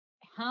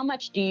how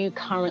much do you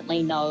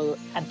currently know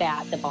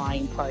about the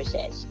buying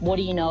process? What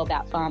do you know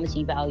about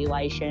pharmacy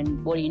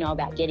valuation? What do you know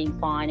about getting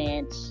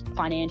finance,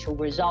 financial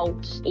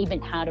results,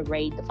 even how to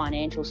read the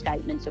financial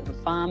statements of a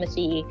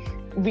pharmacy?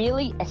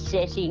 Really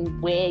assessing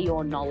where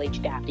your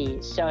knowledge gap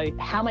is. So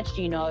how much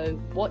do you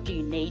know? What do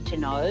you need to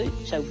know?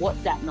 So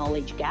what's that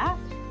knowledge gap?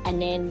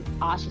 And then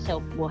ask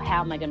yourself, well,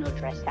 how am I going to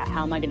address that?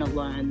 How am I going to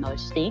learn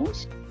those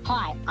things?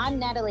 Hi, I'm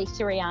Natalie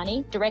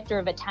Siriani, Director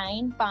of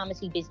Attain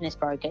Pharmacy Business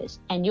Brokers,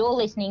 and you're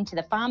listening to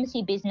the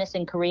Pharmacy Business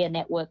and Career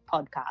Network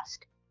podcast.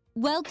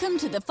 Welcome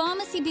to the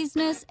Pharmacy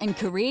Business and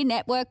Career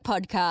Network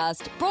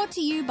podcast, brought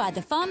to you by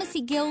the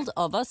Pharmacy Guild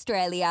of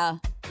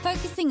Australia.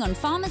 Focusing on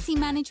pharmacy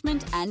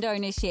management and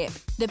ownership,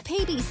 the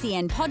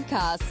PBCN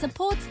podcast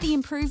supports the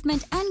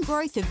improvement and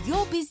growth of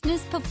your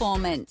business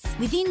performance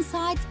with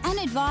insights and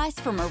advice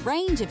from a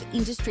range of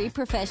industry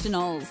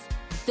professionals.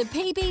 The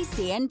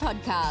PBCN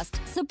podcast,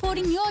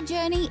 supporting your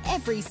journey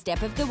every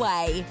step of the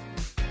way.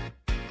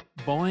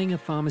 Buying a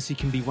pharmacy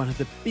can be one of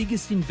the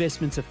biggest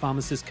investments a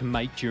pharmacist can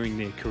make during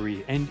their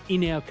career, and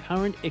in our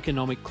current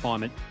economic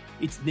climate,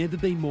 it's never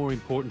been more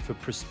important for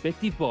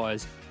prospective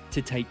buyers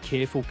to take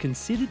careful,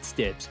 considered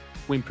steps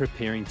when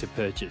preparing to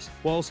purchase.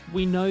 Whilst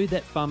we know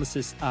that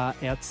pharmacists are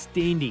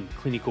outstanding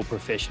clinical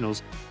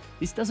professionals,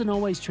 this doesn't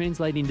always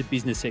translate into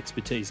business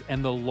expertise,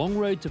 and the long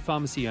road to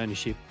pharmacy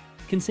ownership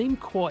can seem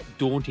quite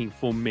daunting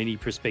for many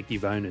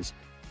prospective owners.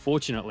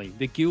 Fortunately,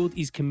 the Guild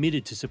is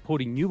committed to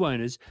supporting new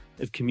owners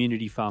of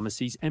community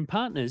pharmacies and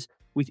partners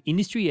with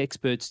industry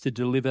experts to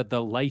deliver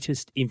the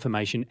latest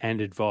information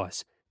and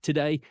advice.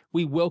 Today,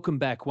 we welcome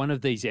back one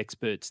of these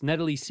experts,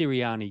 Natalie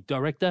Siriani,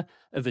 Director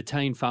of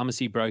Attain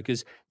Pharmacy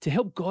Brokers, to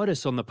help guide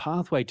us on the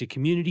pathway to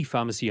community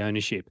pharmacy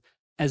ownership.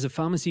 As a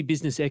pharmacy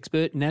business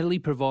expert, Natalie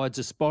provides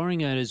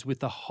aspiring owners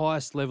with the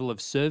highest level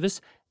of service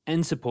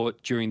and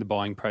support during the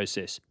buying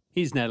process.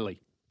 Here's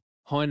Natalie.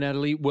 Hi,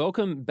 Natalie.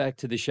 Welcome back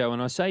to the show.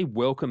 And I say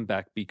welcome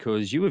back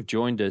because you have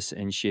joined us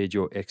and shared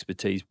your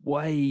expertise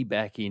way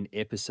back in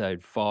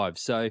episode 5.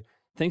 So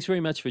thanks very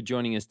much for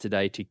joining us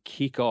today to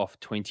kick off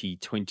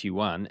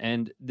 2021.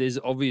 And there's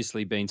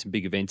obviously been some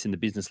big events in the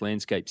business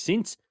landscape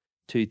since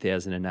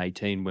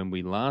 2018 when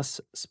we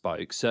last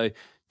spoke. So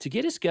to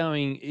get us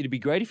going, it'd be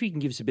great if you can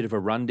give us a bit of a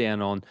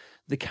rundown on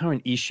the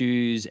current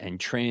issues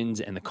and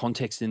trends and the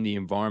context and the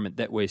environment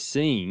that we're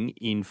seeing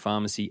in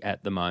pharmacy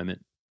at the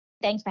moment.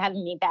 Thanks for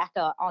having me back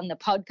on the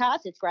podcast.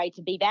 It's great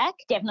to be back.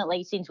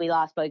 Definitely since we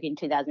last spoke in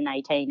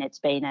 2018, it's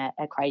been a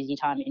crazy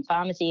time in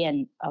pharmacy,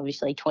 and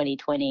obviously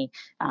 2020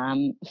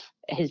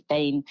 has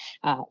been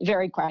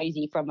very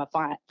crazy from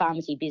a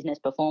pharmacy business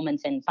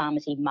performance and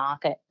pharmacy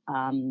market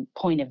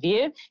point of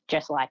view,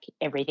 just like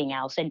everything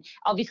else. And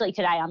obviously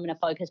today I'm going to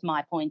focus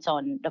my points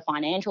on the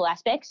financial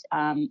aspects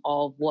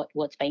of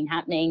what's been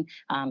happening,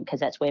 because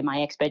that's where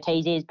my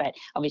expertise is. But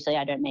obviously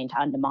I don't mean to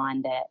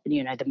undermine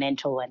the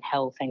mental and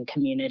health and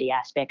community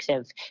aspects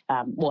of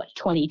what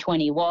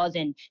 2020 was.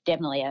 And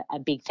definitely a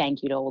big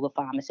thank you to all the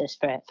pharmacists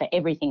for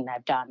everything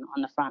they've done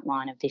on the front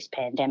line of this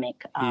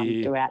pandemic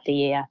throughout the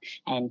year,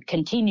 and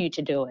continue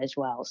to do as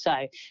well. So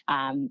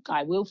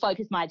I will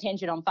focus my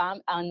attention on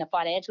the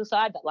financial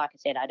side, but like I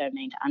said, I don't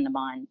mean to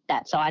undermine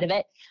that side of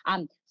it.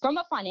 From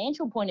a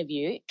financial point of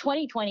view,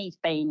 2020's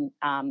been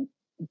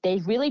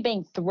there's really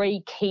been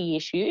 3 key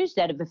issues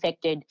that have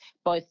affected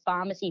both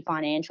pharmacy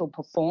financial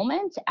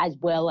performance as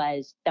well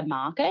as the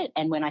market.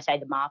 And when I say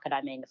the market,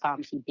 I mean the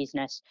pharmacy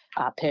business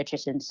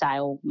purchase and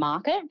sale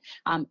market.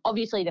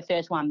 Obviously, the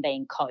first one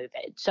being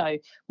COVID. So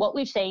what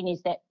we've seen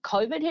is that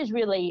COVID has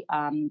really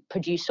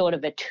produced sort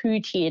of a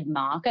 2-tiered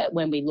market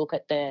when we look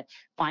at the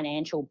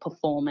financial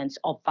performance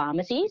of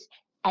pharmacies.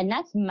 And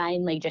that's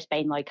mainly just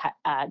been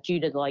due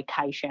to the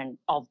location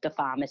of the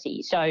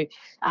pharmacy. So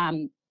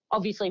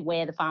obviously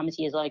where the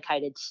pharmacy is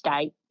located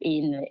state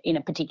in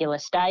a particular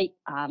state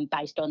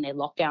based on their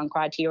lockdown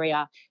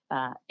criteria.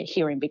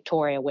 Here in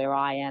Victoria, where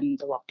I am,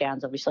 the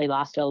lockdowns obviously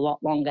lasted a lot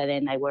longer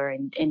than they were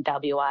in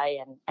WA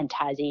and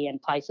Tassie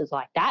and places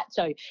like that.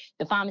 So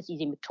the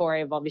pharmacies in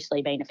Victoria have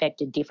obviously been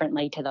affected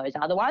differently to those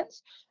other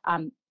ones.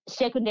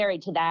 Secondary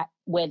to that,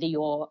 whether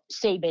you're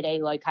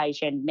CBD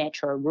location,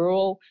 metro,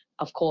 rural,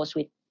 of course,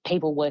 with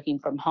people working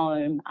from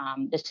home,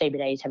 the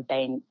CBDs have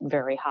been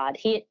very hard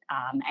hit,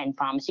 and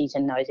pharmacies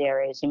in those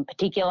areas in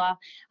particular.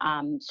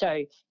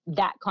 So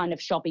that kind of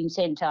shopping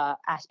centre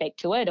aspect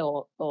to it,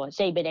 or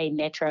CBD,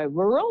 metro,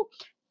 rural.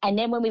 And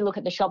then when we look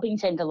at the shopping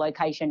centre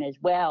location as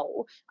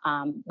well,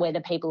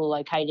 whether people are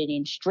located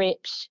in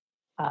strips,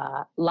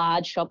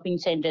 large shopping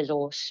centres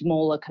or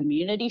smaller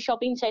community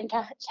shopping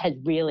centres, has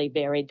really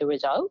varied the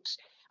results.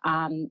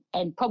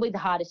 And probably the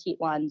hardest hit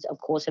ones, of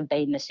course, have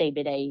been the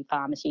CBD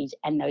pharmacies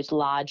and those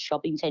large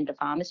shopping centre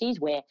pharmacies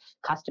where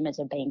customers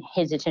have been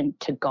hesitant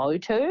to go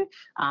to,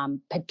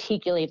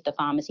 particularly if the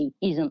pharmacy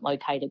isn't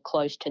located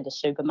close to the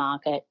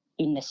supermarket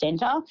in the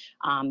centre,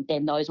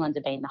 then those ones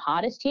have been the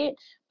hardest hit.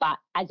 But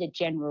as a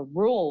general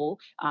rule,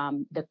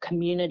 the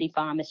community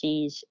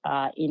pharmacies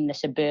in the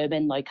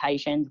suburban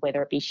locations,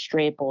 whether it be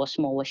strip or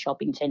smaller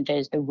shopping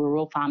centres, the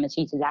rural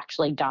pharmacies has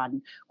actually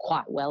done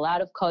quite well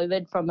out of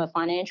COVID from a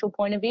financial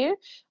point of view.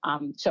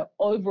 So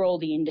overall,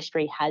 the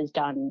industry has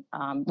done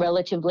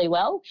relatively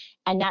well.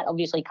 And that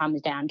obviously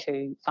comes down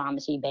to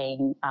pharmacy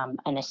being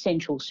an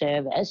essential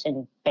service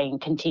and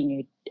being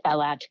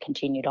allowed to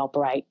continue to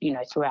operate,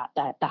 throughout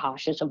the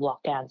harshest of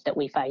lockdowns that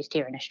we faced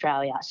here in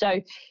Australia.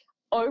 So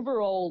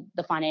overall,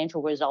 the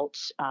financial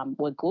results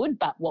were good,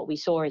 but what we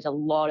saw is a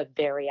lot of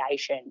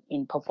variation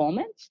in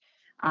performance.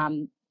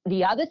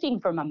 The other thing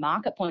from a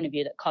market point of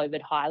view that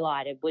COVID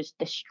highlighted was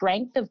the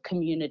strength of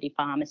community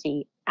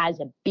pharmacy as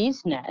a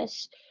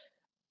business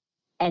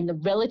and the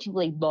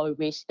relatively low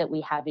risk that we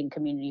have in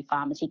community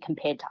pharmacy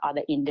compared to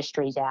other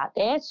industries out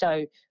there.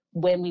 So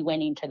when we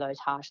went into those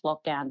harsh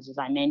lockdowns, as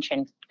I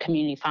mentioned,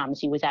 community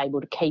pharmacy was able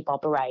to keep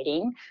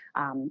operating.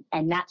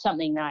 And that's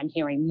something that I'm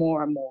hearing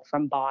more and more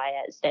from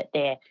buyers, that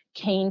they're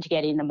keen to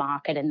get in the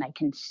market and they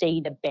can see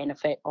the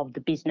benefit of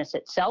the business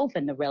itself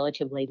and the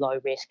relatively low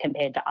risk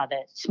compared to other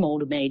small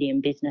to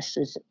medium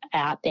businesses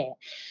out there.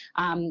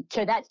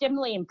 So that's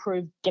definitely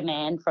improved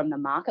demand from the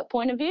market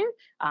point of view,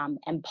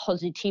 and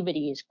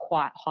positivity is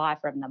quite high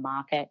from the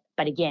market.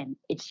 But again,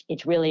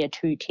 it's really a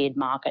two-tiered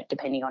market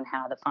depending on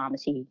how the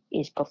pharmacy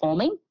is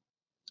performing.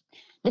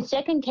 The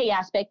second key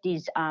aspect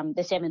is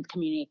the 7th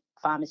Community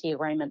Pharmacy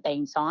Agreement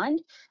being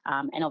signed,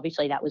 and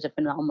obviously that was a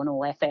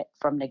phenomenal effort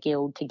from the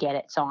Guild to get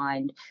it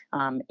signed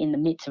in the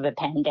midst of a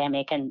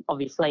pandemic, and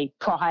obviously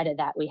prior to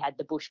that we had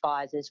the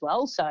bushfires as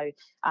well. So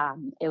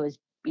it was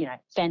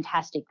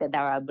fantastic that they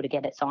were able to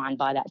get it signed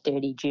by that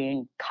 30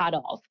 June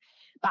cutoff.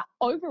 But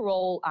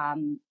overall,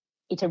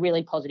 it's a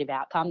really positive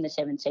outcome, the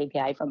 7th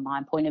CPA, from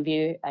my point of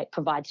view. It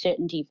provides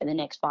certainty for the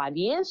next 5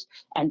 years.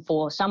 And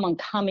for someone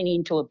coming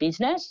into a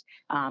business,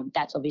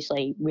 that's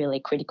obviously really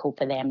critical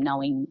for them,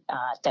 knowing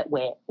that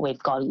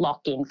we've got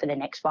locked in for the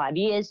next 5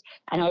 years.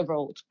 And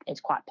overall, it's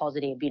quite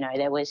positive.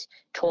 There was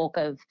talk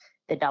of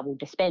the double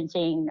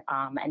dispensing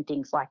and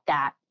things like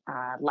that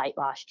late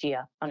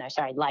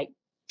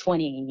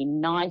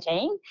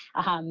 2019,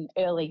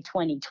 early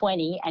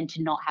 2020, and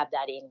to not have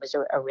that in was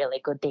a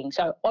really good thing.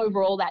 So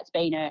overall, that's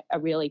been a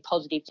really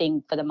positive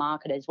thing for the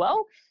market as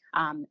well.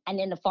 And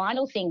then the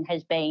final thing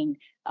has been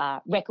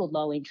record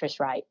low interest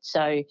rates.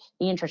 So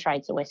the interest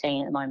rates that we're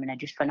seeing at the moment are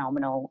just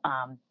phenomenal.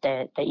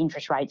 The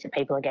interest rates that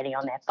people are getting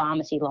on their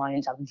pharmacy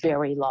loans are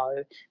very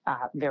low,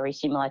 very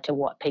similar to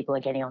what people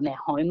are getting on their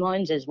home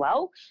loans as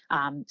well.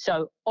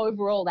 So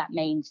overall, that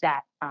means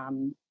that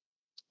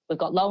we've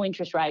got low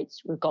interest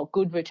rates, we've got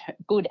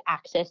good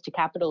access to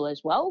capital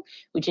as well,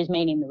 which is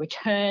meaning the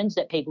returns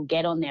that people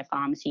get on their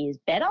pharmacy is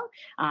better,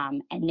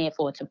 and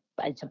therefore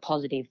it's a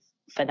positive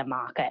for the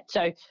market.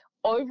 So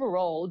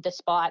overall,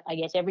 despite, I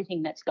guess,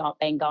 everything that's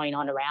been going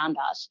on around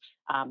us,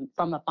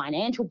 from a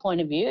financial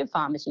point of view,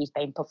 pharmacy's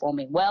been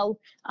performing well.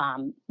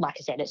 Like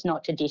I said, it's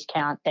not to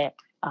discount that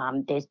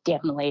there's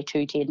definitely a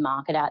two-tiered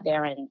market out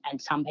there, and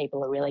some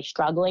people are really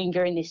struggling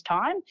during this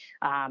time.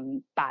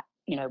 But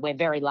we're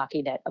very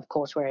lucky that, of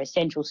course, we're an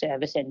essential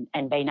service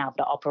and being able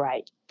to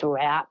operate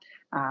throughout.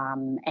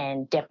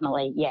 And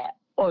definitely,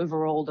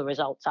 overall the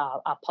results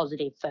are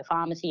positive for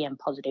pharmacy and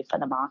positive for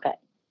the market.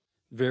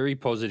 Very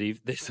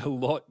positive. There's a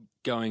lot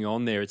going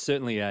on there. It's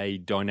certainly a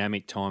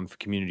dynamic time for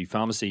community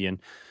pharmacy, and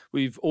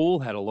we've all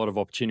had a lot of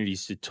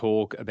opportunities to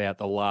talk about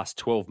the last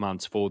 12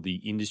 months for the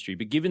industry.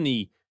 But given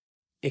the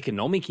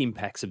economic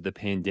impacts of the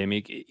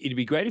pandemic, it'd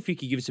be great if you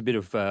could give us a bit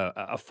of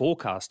a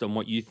forecast on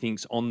what you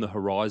think's on the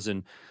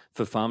horizon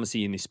for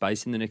pharmacy in this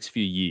space in the next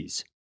few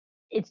years.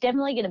 It's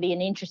definitely going to be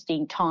an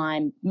interesting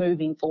time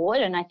moving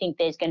forward, and I think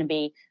there's going to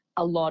be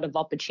a lot of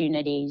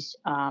opportunities,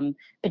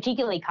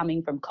 particularly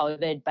coming from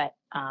COVID, but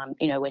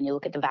when you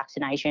look at the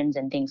vaccinations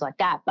and things like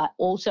that. But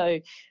also,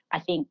 I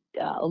think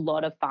a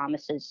lot of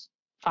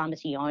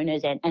pharmacy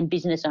owners and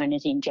business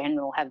owners in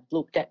general have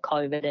looked at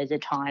COVID as a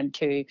time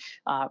to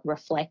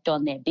reflect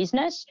on their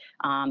business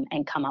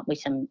and come up with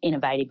some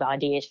innovative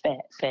ideas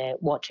for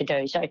what to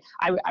do. So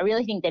I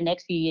really think the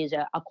next few years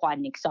are quite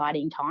an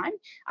exciting time.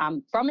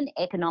 From an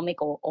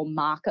economic or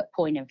market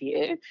point of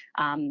view,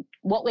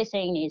 what we're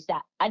seeing is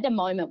that at the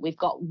moment we've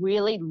got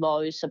really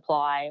low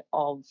supply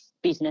of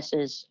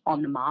businesses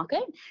on the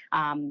market.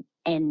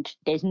 And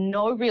there's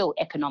no real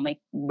economic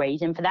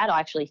reason for that. I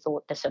actually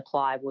thought the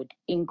supply would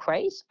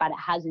increase, but it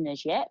hasn't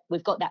as yet.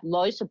 We've got that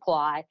low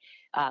supply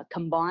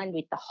combined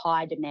with the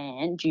high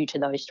demand due to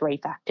those three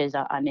factors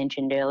I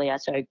mentioned earlier,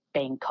 so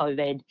being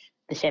COVID,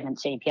 the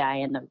 7th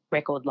CPA and the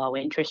record low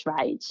interest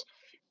rates.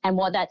 And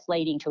what that's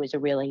leading to is a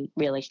really,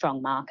 really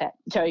strong market.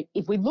 So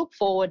if we look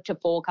forward to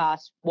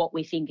forecast what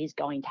we think is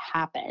going to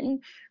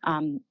happen,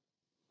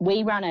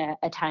 we run a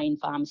Attain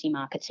Pharmacy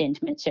Market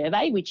Sentiment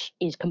Survey, which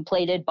is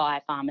completed by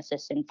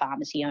pharmacists and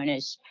pharmacy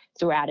owners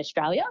throughout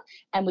Australia.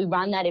 And we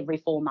run that every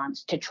 4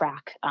 months to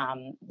track,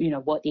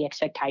 what the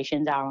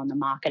expectations are on the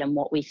market and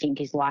what we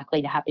think is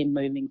likely to happen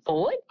moving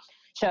forward.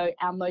 So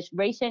our most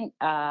recent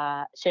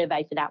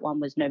survey for that one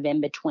was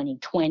November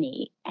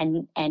 2020.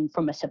 And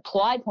from a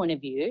supply point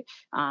of view,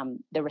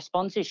 the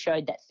responses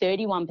showed that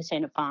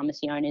 31% of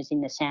pharmacy owners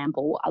in the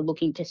sample are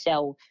looking to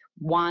sell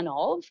one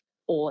of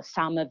or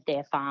some of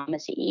their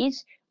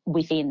pharmacies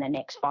within the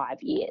next 5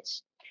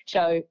 years.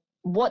 So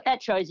what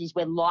that shows is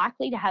we're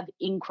likely to have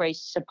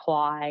increased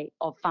supply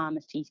of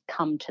pharmacies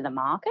come to the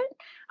market.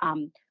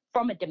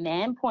 From a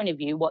demand point of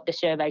view, what the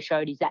survey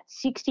showed is that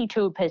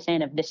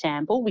 62% of the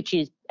sample, which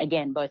is,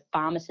 again, both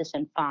pharmacists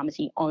and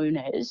pharmacy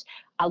owners,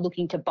 are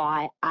looking to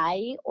buy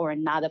a or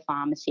another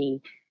pharmacy.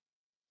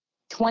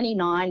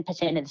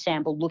 29% of the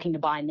sample looking to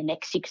buy in the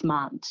next 6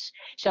 months.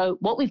 So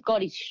what we've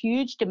got is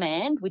huge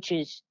demand, which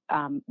is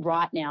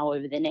right now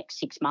over the next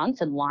 6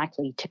 months and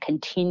likely to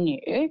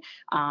continue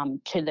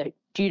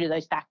due to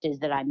those factors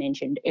that I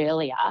mentioned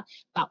earlier.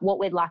 But what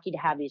we're lucky to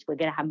have is we're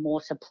going to have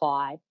more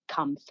supply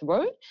come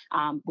through,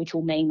 which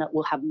will mean that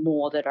we'll have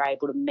more that are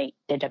able to meet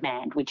the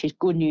demand, which is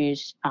good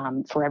news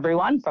for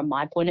everyone from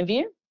my point of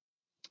view.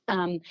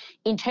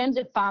 In terms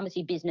of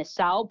pharmacy business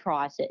sale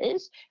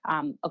prices,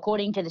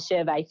 according to the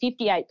survey,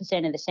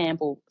 58% of the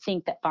sample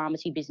think that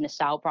pharmacy business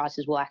sale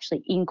prices will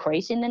actually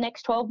increase in the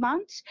next 12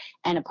 months,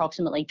 and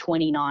approximately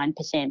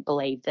 29%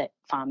 believe that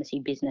pharmacy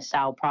business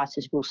sale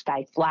prices will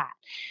stay flat.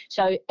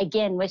 So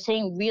again, we're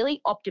seeing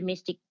really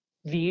optimistic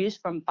views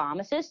from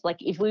pharmacists. Like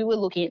if we were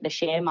looking at the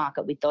share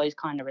market with those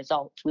kind of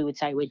results, we would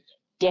say we're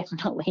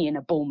definitely in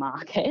a bull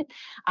market.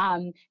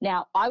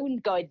 Now, I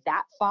wouldn't go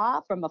that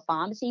far from a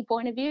pharmacy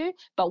point of view,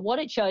 but what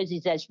it shows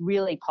is that's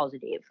really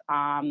positive.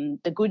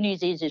 The good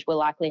news is we're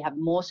likely to have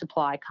more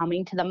supply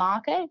coming to the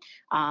market,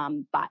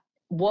 but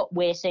what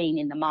we're seeing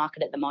in the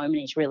market at the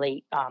moment is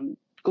really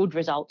good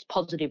results,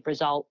 positive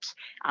results,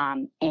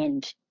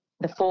 and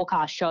the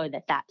forecasts show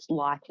that that's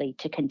likely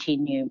to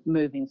continue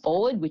moving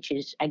forward, which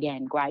is,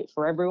 again, great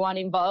for everyone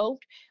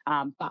involved.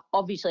 But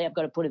obviously, I've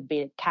got to put a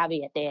bit of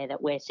caveat there that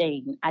we're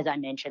seeing, as I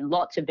mentioned,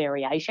 lots of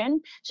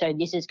variation. So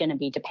this is going to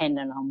be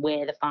dependent on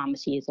where the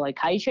pharmacy is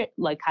located.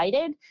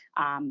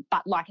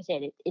 But like I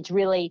said, it's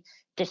really,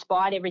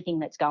 despite everything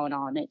that's going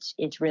on,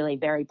 it's really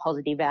very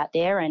positive out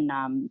there.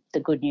 And the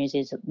good news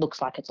is it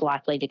looks like it's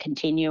likely to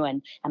continue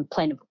and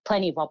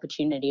plenty of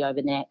opportunity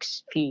over the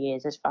next few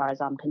years as far as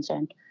I'm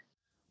concerned.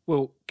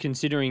 Well,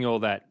 considering all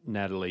that,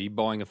 Natalie,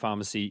 buying a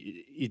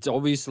pharmacy, it's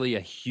obviously a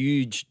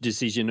huge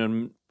decision,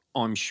 and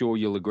I'm sure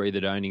you'll agree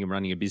that owning and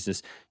running a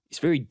business is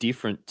very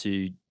different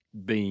to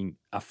being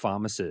a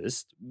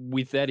pharmacist.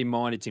 With that in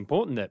mind, it's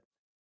important that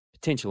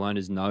potential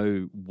owners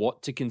know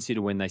what to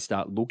consider when they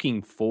start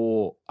looking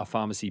for a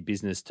pharmacy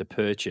business to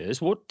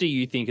purchase. What do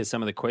you think are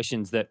some of the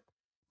questions that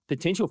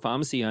potential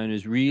pharmacy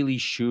owners really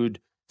should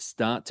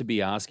start to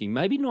be asking,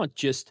 maybe not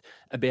just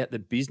about the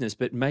business,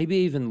 but maybe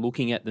even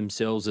looking at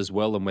themselves as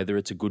well and whether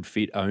it's a good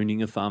fit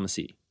owning a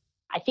pharmacy?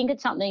 I think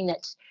it's something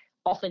that's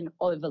often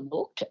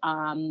overlooked,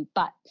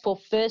 but for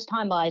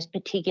first-time buyers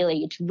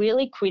particularly, it's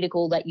really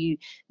critical that you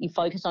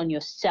focus on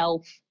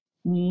yourself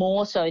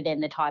more so than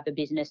the type of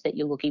business that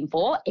you're looking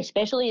for,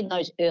 especially in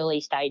those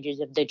early stages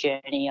of the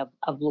journey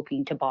of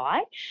looking to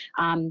buy.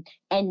 And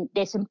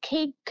there's some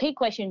key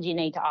questions you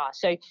need to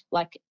ask. So,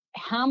 like,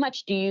 how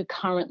much do you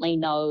currently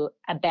know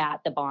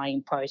about the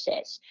buying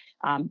process?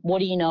 What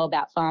do you know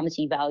about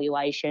pharmacy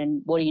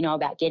valuation? What do you know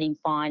about getting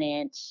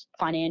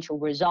financial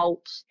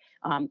results,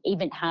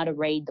 even how to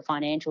read the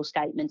financial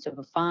statements of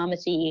a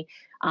pharmacy?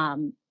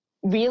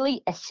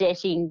 Really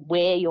assessing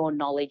where your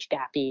knowledge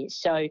gap is.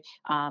 So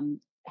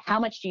how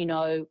much do you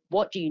know?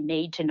 What do you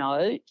need to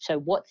know? So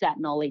what's that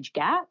knowledge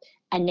gap?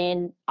 And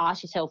then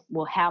ask yourself,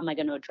 well, how am I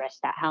going to address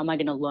that? How am I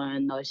going to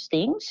learn those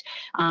things?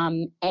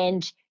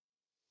 And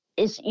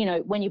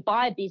when you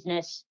buy a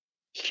business,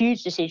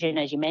 huge decision,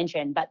 as you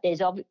mentioned, but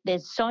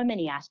there's so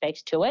many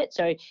aspects to it.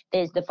 So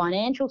there's the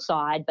financial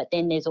side, but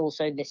then there's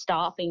also the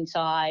staffing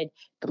side,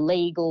 the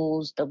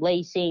legals, the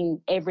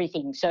leasing,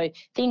 everything. So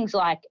things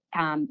like,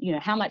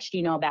 how much do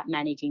you know about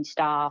managing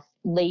staff,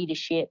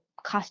 leadership,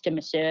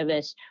 customer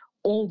service,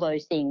 all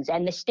those things.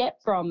 And the step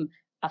from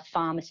a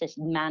pharmacist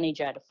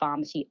manager to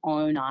pharmacy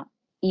owner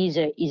is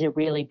a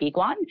really big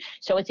one.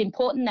 So it's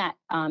important that,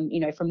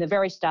 from the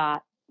very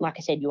start, like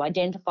I said, you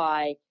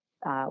identify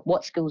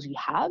what skills you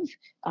have,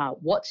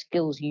 what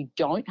skills you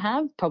don't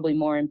have, probably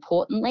more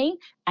importantly,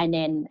 and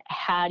then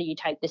how do you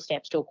take the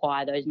steps to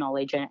acquire those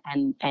knowledge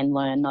and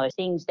learn those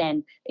things.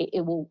 Then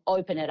it will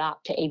open it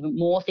up to even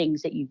more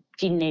things that you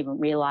didn't even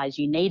realise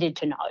you needed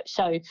to know.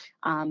 So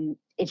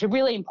it's a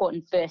really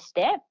important first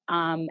step.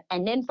 And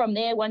then from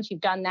there, once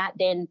you've done that,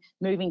 then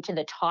moving to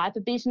the type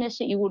of business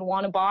that you would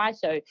want to buy.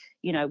 So,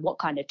 what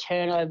kind of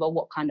turnover,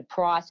 what kind of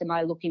price am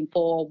I looking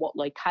for, what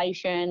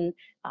location,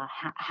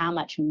 how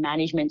much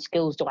management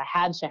skills do I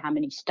have? So how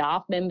many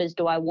staff members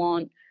do I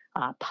want?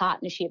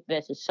 Partnership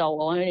versus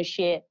sole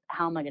ownership.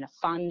 How am I going to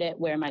fund it?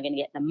 Where am I going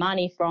to get the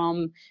money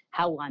from?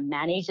 How will I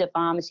manage the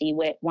pharmacy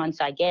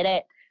once I get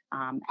it?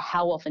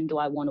 How often do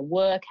I want to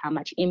work? How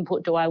much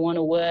input do I want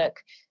to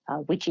work?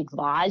 Which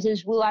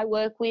advisors will I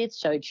work with?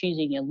 So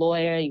choosing your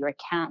lawyer, your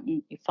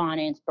accountant, your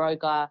finance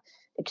broker,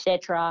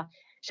 etc.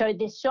 So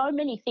there's so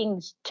many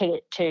things to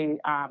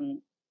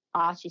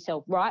ask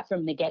yourself right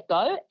from the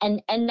get-go,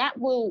 and that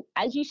will,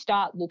 as you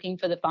start looking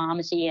for the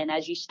pharmacy and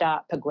as you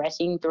start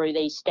progressing through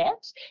these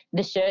steps,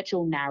 the search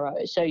will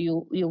narrow. So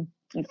you'll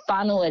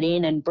funnel it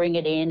in and bring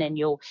it in, and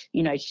you'll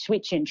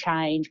switch and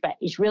change. But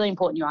it's really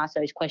important you ask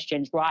those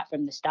questions right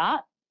from the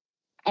start.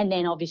 And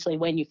then obviously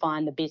when you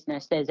find the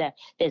business, there's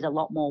a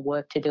lot more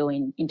work to do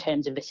in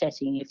terms of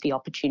assessing if the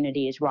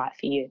opportunity is right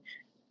for you.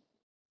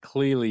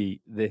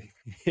 Clearly,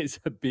 there's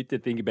a bit to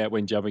think about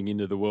when jumping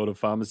into the world of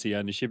pharmacy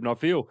ownership. And I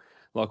feel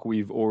like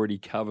we've already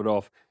covered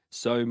off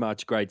so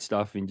much great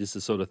stuff in just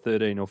a sort of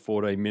 13 or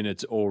 14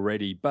 minutes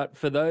already. But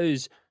for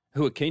those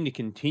who are keen to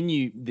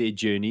continue their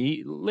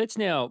journey, let's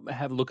now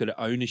have a look at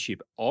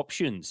ownership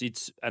options.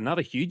 It's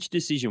another huge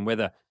decision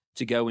whether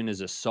to go in as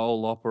a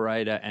sole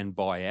operator and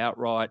buy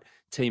outright,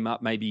 team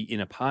up maybe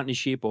in a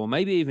partnership, or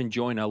maybe even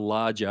join a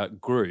larger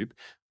group.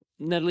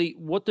 Natalie,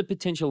 what do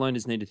potential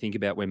owners need to think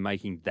about when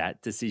making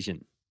that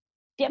decision?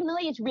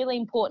 Definitely, it's really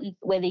important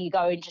whether you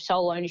go into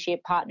sole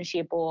ownership,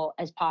 partnership, or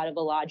as part of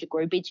a larger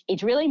group.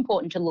 It's really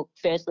important to look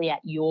firstly at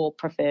your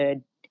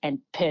preferred and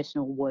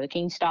personal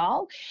working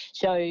style.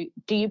 So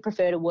do you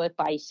prefer to work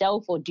by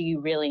yourself, or do you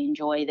really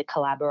enjoy the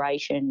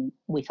collaboration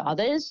with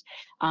others?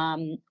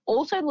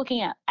 Also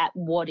looking at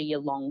what are your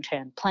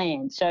long-term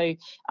plans. So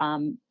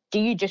do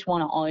you just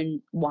want to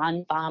own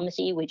one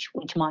pharmacy, which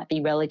might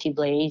be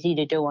relatively easy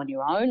to do on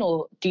your own,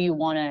 or do you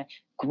want to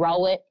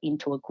grow it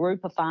into a group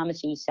of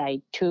pharmacies,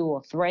 say 2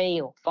 or 3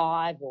 or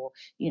 5, or,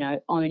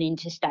 own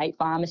interstate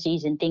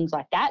pharmacies and things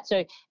like that?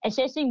 So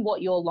assessing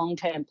what your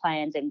long-term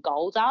plans and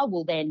goals are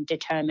will then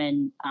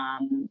determine,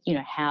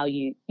 how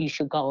you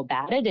should go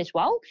about it as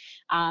well,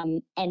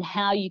 and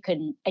how you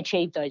can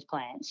achieve those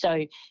plans.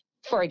 So,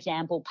 for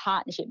example,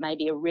 partnership may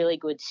be a really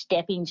good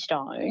stepping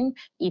stone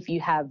if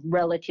you have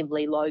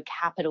relatively low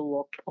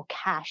capital or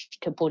cash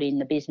to put in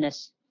the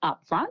business up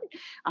front.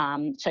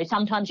 So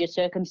sometimes your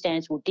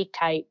circumstance will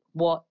dictate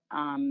what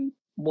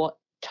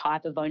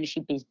type of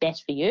ownership is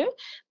best for you,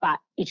 but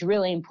it's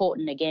really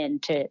important, again,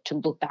 to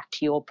look back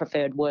to your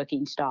preferred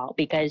working style,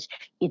 because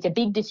it's a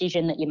big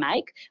decision that you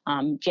make.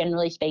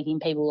 Generally speaking,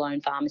 people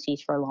own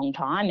pharmacies for a long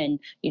time, and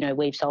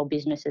we've sold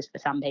businesses for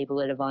some people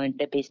that have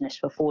owned a business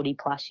for 40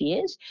 plus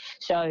years.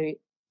 So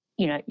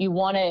you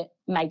want to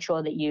make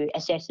sure that you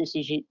assess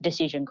the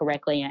decision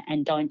correctly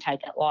and don't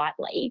take it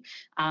lightly.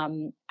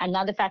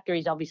 Another factor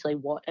is obviously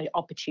what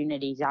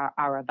opportunities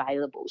are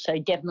available. So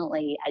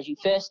definitely, as you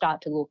first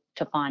start to look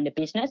to find a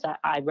business,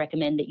 I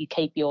recommend that you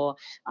keep your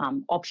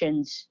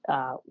options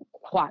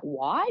quite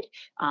wide,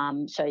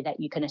 so that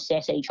you can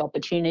assess each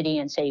opportunity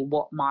and see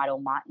what might or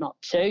might not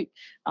suit.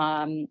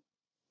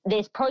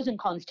 There's pros and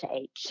cons to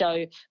each.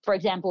 So, for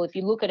example, if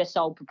you look at a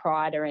sole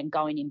proprietor and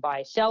going in by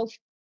yourself,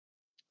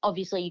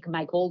 obviously you can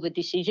make all the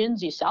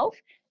decisions yourself,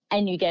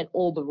 and you get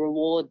all the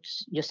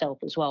rewards yourself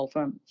as well,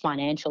 from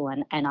financial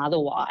and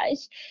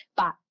otherwise.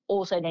 But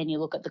also then you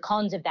look at the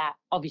cons of that.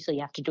 Obviously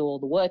you have to do all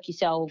the work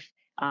yourself.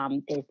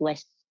 There's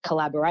less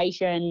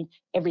collaboration.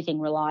 Everything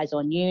relies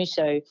on you.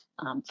 So,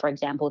 for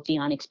example, if the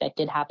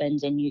unexpected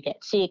happens and you get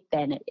sick,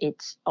 then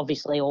it's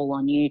obviously all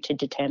on you to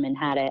determine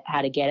how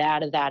to get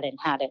out of that and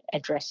how to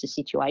address the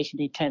situation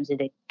in terms of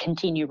to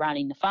continue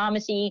running the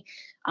pharmacy.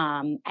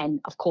 And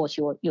of course,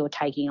 you're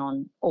taking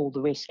on all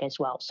the risk as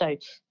well. So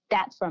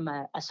that's from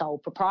a sole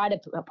proprietor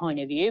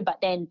point of view. But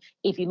then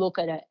if you look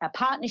at a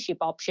partnership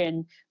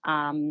option,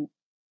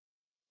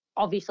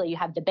 obviously you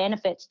have the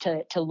benefits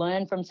to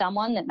learn from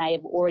someone that may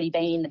have already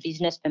been in the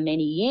business for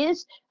many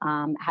years,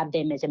 have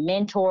them as a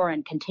mentor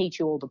and can teach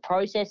you all the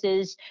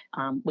processes,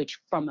 which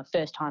from a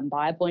first-time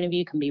buyer point of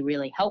view can be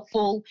really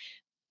helpful.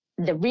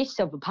 The risks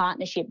of a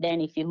partnership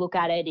then, if you look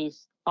at it,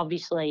 is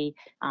obviously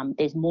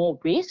there's more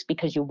risk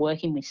because you're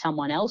working with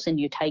someone else and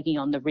you're taking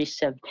on the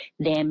risks of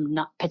them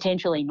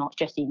potentially not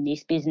just in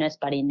this business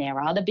but in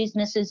their other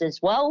businesses as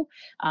well.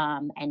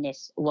 And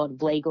there's a lot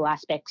of legal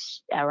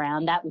aspects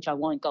around that, which I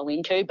won't go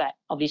into, but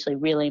obviously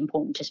really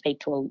important to speak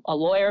to a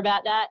lawyer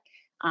about that.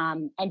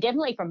 And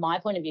definitely from my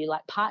point of view,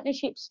 like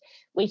partnerships,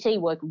 we see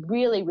work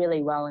really,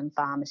 really well in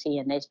pharmacy,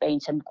 and there's been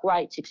some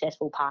great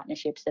successful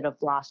partnerships that have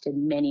lasted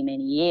many,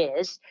 many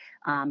years.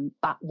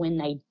 But when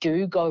they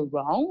do go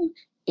wrong,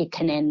 it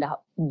can end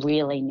up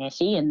really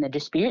messy in the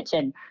disputes.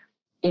 And,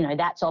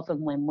 that's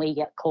often when we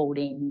get called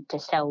in to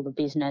sell the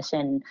business,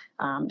 and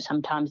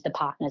sometimes the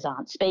partners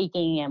aren't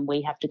speaking and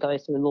we have to go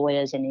through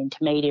lawyers and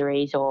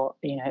intermediaries, or,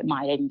 it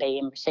might even be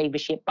in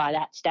receivership by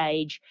that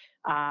stage.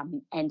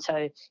 And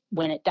so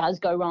when it does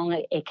go wrong,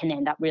 it can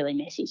end up really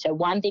messy. So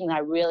one thing I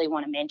really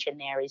want to mention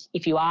there is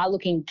if you are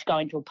looking to go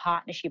into a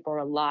partnership or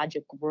a larger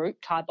group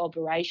type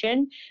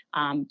operation,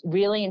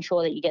 really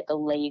ensure that you get the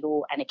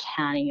legal and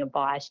accounting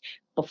advice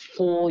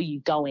before you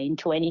go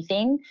into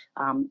anything.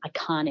 I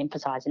can't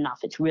emphasize enough.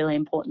 It's really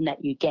important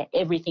that you get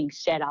everything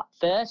set up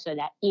first, so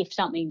that if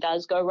something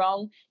does go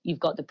wrong, you've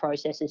got the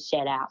processes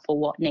set out for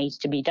what needs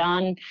to be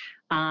done.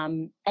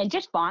 And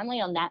just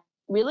finally on that,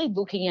 really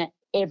looking at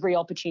every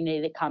opportunity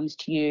that comes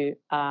to you,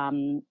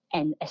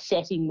 and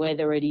assessing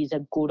whether it is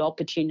a good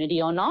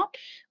opportunity or not.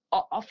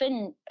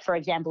 often, for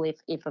example,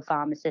 if a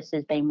pharmacist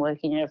has been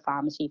working at a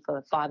pharmacy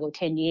for 5 or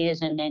 10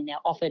 years and then they're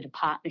offered a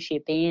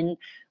partnership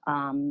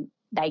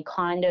they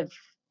kind of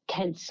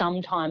can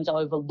sometimes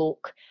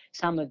overlook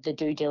some of the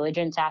due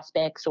diligence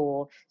aspects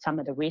or some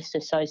of the risks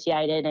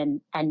associated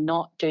and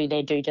not do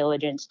their due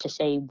diligence to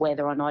see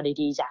whether or not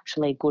it is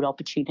actually a good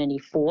opportunity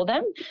for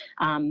them.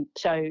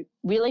 So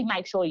really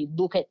make sure you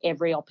look at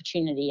every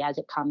opportunity as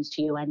it comes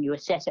to you and you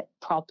assess it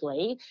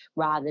properly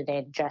rather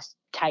than just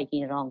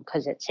taking it on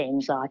because it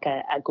seems like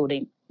a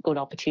good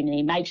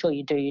opportunity. Make sure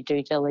you do your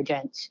due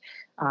diligence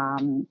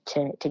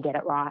to get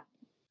it right.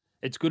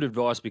 It's good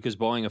advice because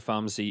buying a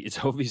pharmacy,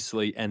 it's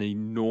obviously an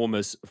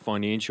enormous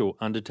financial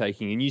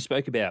undertaking. And you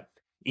spoke about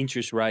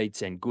interest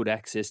rates and good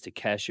access to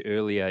cash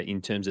earlier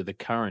in terms of the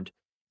current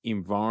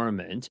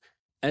environment.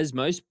 As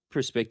most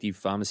prospective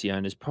pharmacy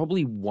owners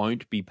probably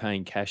won't be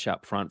paying cash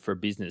up front for a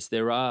business,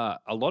 there are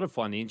a lot of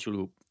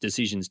financial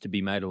decisions to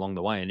be made along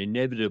the way, and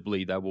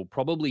inevitably they will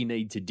probably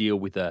need to deal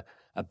with a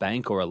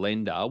bank or a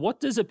lender. What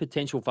does a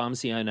potential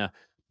pharmacy owner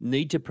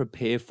need to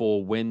prepare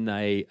for when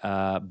they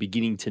are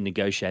beginning to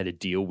negotiate a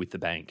deal with the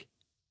bank?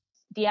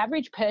 The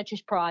average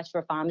purchase price for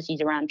a pharmacy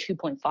is around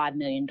 $2.5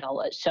 million.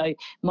 So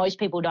most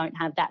people don't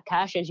have that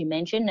cash, as you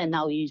mentioned, and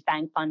they'll use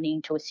bank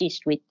funding to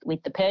assist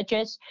with the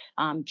purchase.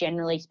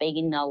 Generally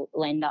speaking, they'll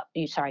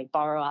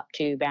borrow up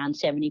to around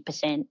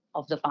 70%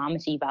 of the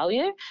pharmacy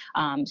value.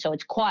 So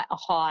it's quite a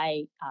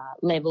high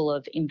level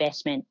of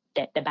investment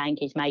that the bank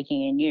is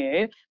making in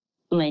you,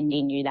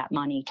 lending you that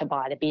money to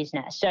buy the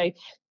business. So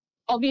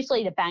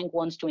obviously, the bank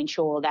wants to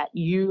ensure that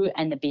you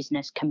and the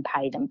business can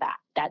pay them back.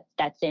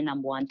 That's their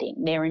number one thing.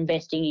 They're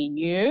investing in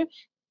you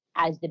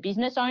as the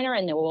business owner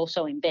and they're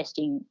also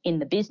investing in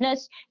the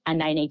business and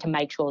they need to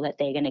make sure that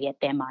they're going to get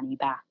their money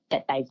back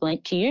that they've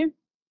lent to you.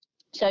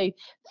 So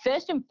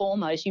first and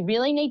foremost, you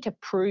really need to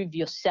prove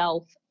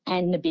yourself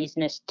and the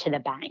business to the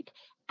bank.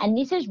 And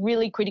this is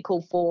really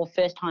critical for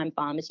first-time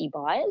pharmacy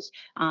buyers.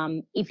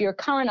 If you're a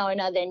current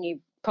owner, then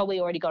you've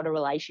probably already got a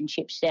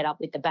relationship set up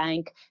with the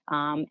bank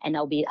and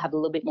they'll have a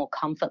little bit more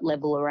comfort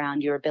level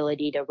around your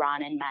ability to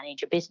run and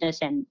manage a business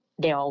and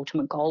their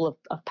ultimate goal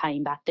of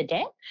paying back the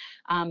debt.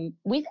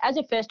 As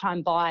a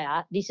first-time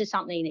buyer, this is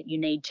something that you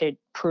need to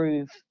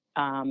prove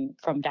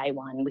from day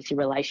one with your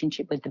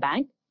relationship with the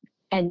bank.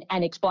 And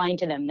explain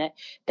to them that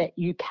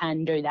you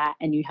can do that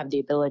and you have the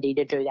ability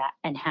to do that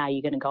and how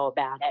you're going to go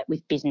about it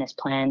with business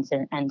plans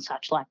and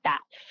such like that.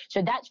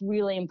 So that's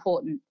really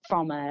important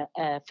from a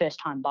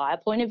first-time buyer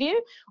point of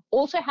view.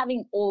 Also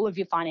having all of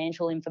your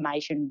financial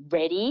information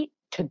ready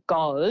to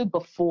go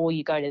before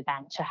you go to the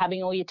bank. So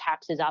having all your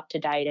taxes up to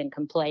date and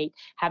complete,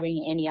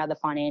 having any other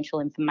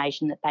financial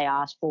information that they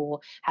ask for,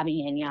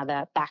 having any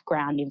other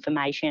background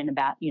information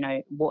about,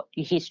 what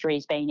your history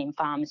has been in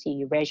pharmacy,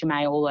 your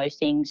resume, all those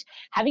things,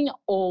 having it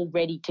all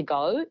ready to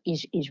go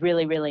is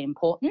really, really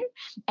important.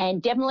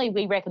 And definitely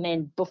we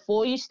recommend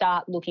before you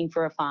start looking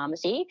for a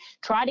pharmacy,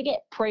 try to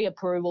get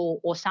pre-approval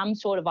or some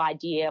sort of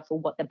idea for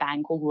what the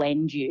bank will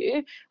lend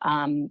you.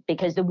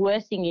 Because the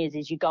worst thing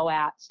is you go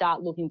out,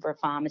 start looking for a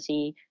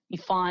pharmacy, you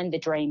find the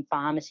dream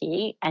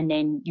pharmacy and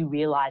then you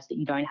realise that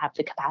you don't have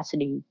the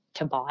capacity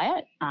to buy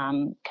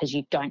it because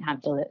you don't have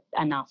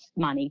enough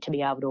money to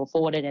be able to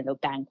afford it and the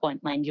bank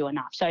won't lend you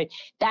enough. So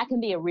that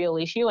can be a real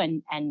issue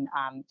and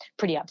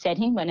pretty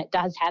upsetting when it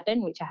does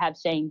happen, which I have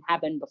seen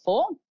happen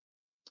before.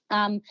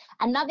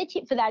 Another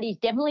tip for that is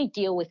definitely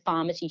deal with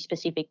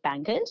pharmacy-specific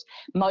bankers.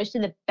 Most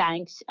of the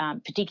banks,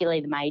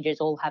 particularly the majors,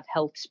 all have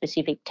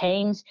health-specific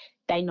teams.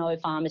 They know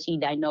pharmacy,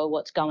 they know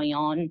what's going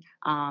on,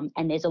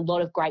 and there's a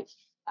lot of great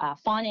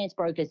finance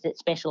brokers that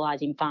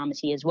specialise in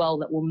pharmacy as well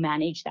that will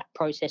manage that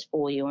process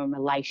for you in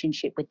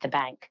relationship with the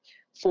bank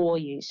for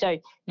you. So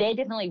they're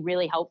definitely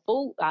really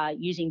helpful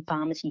using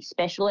pharmacy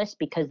specialists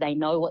because they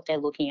know what they're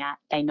looking at.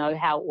 They know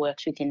how it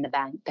works within the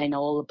bank. They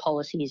know all the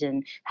policies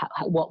and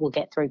what will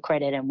get through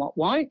credit and what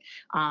won't,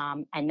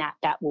 and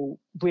that will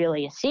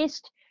really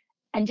assist.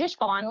 And just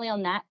finally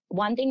on that,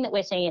 one thing that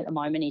we're seeing at the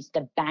moment is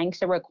the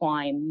banks are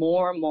requiring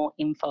more and more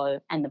info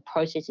and the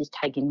process is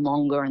taking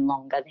longer and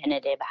longer than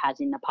it ever has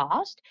in the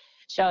past.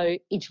 So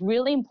it's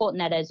really important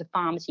that as a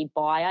pharmacy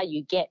buyer,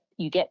 you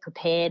get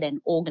prepared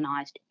and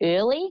organised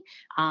early,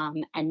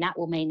 and that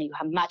will mean that you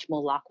have much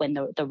more luck when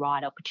the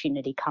right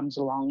opportunity comes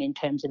along in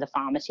terms of the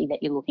pharmacy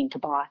that you're looking to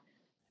buy.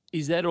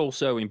 Is that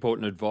also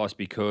important advice?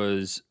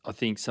 Because I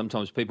think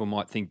sometimes people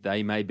might think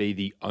they may be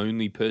the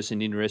only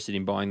person interested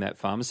in buying that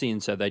pharmacy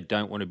and so they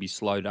don't want to be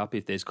slowed up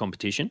if there's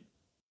competition?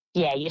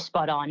 Yeah, you're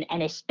spot on.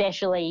 And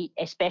especially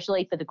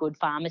for the good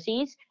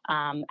pharmacies,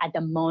 at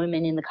the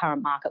moment in the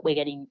current market, we're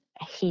getting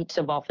heaps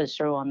of offers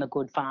through on the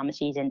good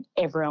pharmacies and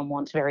everyone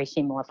wants very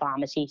similar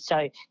pharmacies.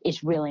 So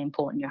it's really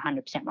important. You're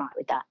 100% right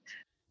with that.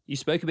 You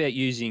spoke about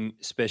using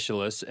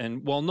specialists,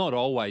 and while not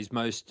always,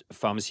 most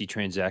pharmacy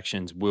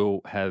transactions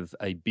will have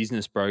a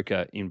business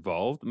broker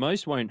involved.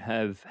 Most won't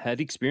have had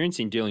experience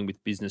in dealing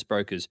with business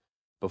brokers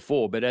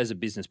before, but as a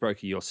business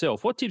broker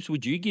yourself, what tips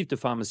would you give to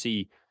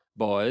pharmacy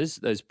buyers,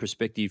 those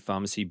prospective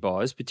pharmacy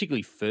buyers,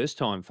 particularly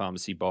first-time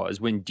pharmacy buyers,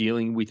 when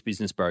dealing with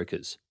business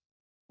brokers?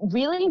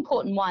 really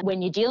important one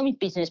when you're dealing with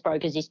business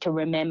brokers is to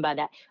remember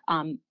that,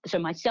 so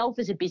myself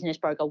as a business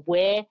broker,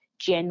 we're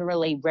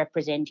generally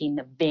representing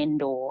the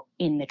vendor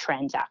in the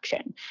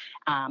transaction.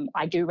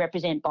 I do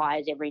represent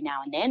buyers every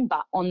now and then,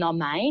 but on the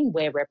main,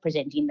 we're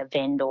representing the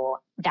vendor.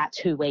 That's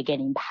who we're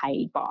getting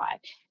paid by.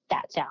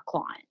 That's our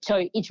client.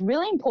 So it's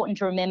really important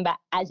to remember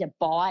as a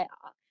buyer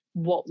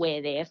what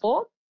we're there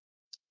for.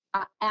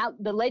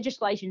 The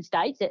legislation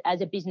states that as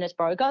a business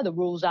broker, the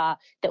rules are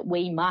that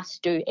we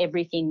must do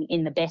everything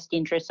in the best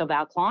interests of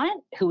our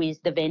client, who is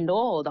the vendor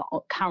or the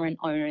current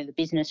owner of the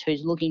business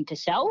who's looking to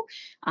sell.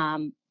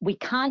 We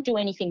can't do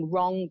anything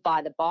wrong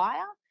by the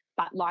buyer,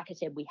 but like I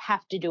said, we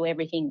have to do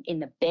everything in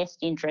the best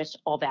interest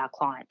of our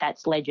client.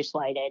 That's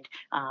legislated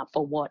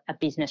for what a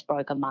business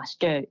broker must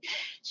do.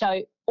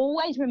 So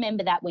always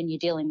remember that when you're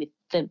dealing with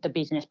the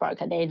business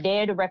broker. They're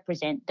there to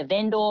represent the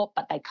vendor,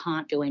 but they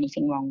can't do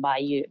anything wrong by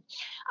you.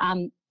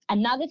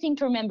 Another thing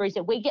to remember is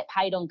that we get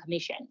paid on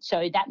commission.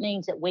 So that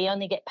means that we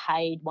only get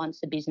paid once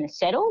the business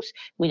settles.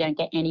 We don't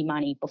get any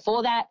money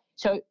before that.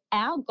 So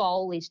our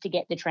goal is to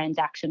get the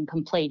transaction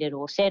completed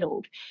or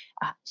settled.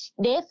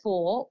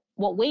 Therefore,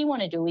 what we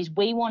want to do is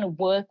we want to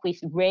work with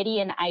ready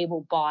and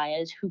able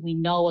buyers who we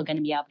know are going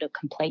to be able to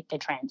complete the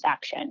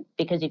transaction.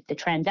 Because if the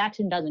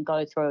transaction doesn't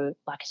go through,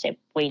 like I said,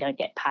 we don't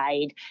get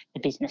paid, the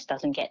business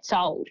doesn't get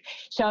sold.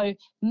 So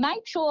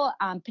make sure,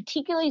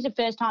 particularly as a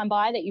first-time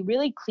buyer, that you're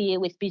really clear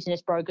with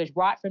business brokers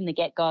right from the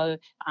get-go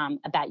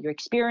about your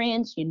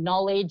experience, your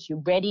knowledge, your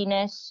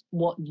readiness,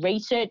 what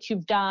research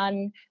you've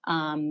done,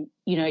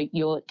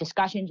 your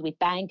discussions with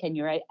bank and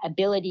your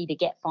ability to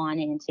get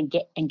finance and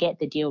get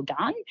the deal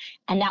done.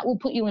 And that will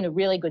put you in a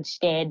really good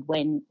stead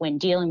when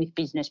dealing with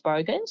business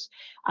brokers.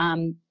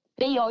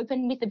 Be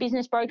open with the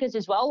business brokers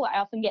as well. I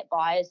often get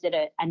buyers that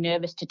are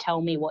nervous to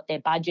tell me what their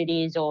budget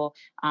is or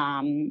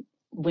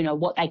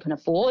what they can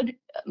afford.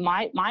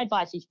 My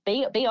advice is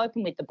be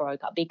open with the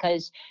broker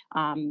because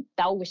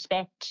they'll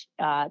respect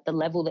the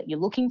level that you're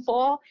looking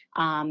for,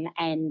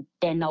 and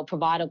then they'll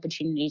provide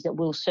opportunities that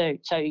will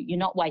suit. So you're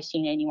not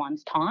wasting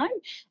anyone's time.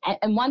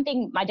 And one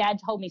thing, my dad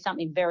told me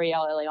something very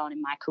early on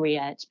in my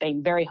career. It's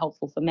been very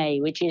helpful for me,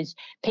 which is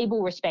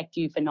people respect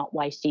you for not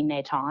wasting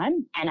their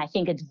time. And I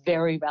think it's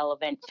very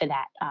relevant for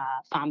that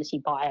pharmacy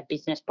buyer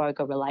business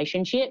broker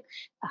relationship.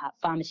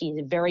 Pharmacy is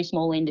a very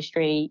small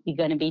industry. You're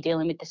going to be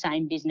dealing with the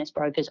same business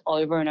brokers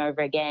over and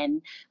over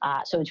again.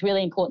 So it's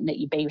really important that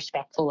you be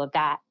respectful of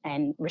that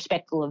and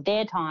respectful of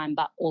their time,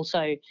 but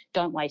also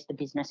don't waste the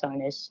business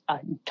owner's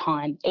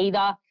time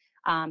either.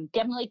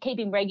 Definitely keep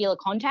in regular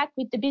contact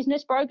with the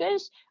business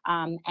brokers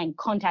and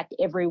contact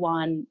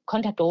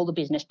all the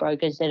business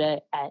brokers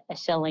that are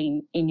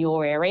selling in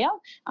your area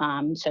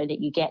so that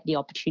you get the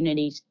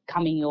opportunities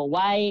coming your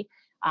way.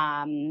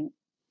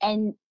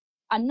 And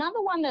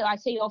another one that I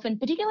see often,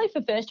 particularly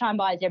for first-time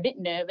buyers, they're a bit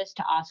nervous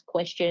to ask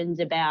questions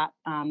about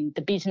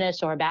the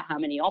business or about how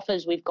many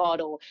offers we've got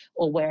or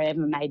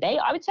wherever it may be.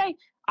 I would say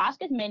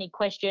ask as many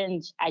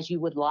questions as you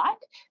would like.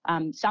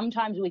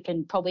 Sometimes we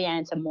can probably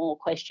answer more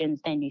questions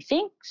than you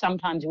think.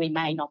 Sometimes we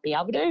may not be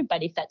able to,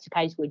 but if that's the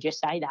case, we'll just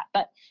say that.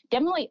 But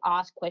definitely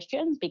ask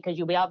questions because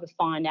you'll be able to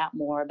find out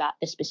more about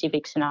the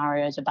specific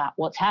scenarios about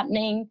what's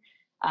happening.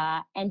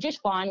 And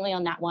just finally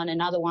on that one,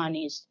 another one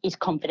is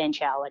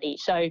confidentiality.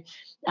 So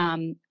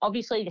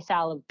obviously the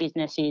sale of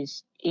business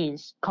is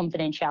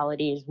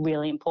confidentiality is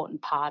really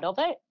important part of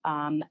it.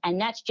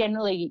 And that's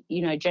generally,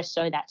 just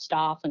so that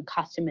staff and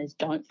customers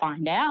don't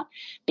find out,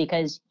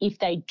 because if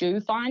they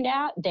do find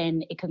out,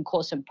 then it can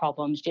cause some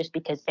problems just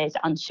because there's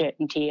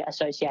uncertainty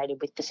associated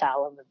with the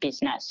sale of a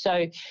business.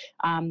 So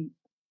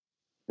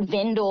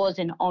vendors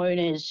and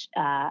owners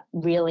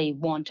really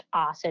want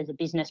us as a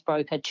business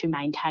broker to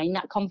maintain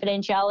that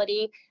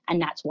confidentiality,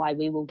 and that's why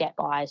we will get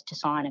buyers to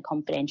sign a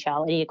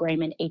confidentiality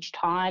agreement each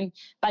time.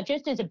 But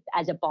just as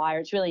a buyer,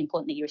 it's really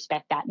important that you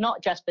respect that,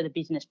 not just for the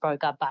business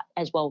broker, but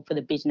as well for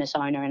the business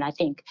owner. And I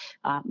think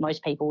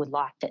most people would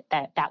like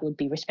that would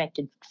be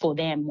respected for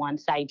them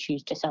once they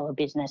choose to sell a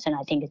business. And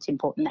I think it's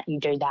important that you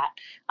do that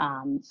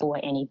for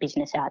any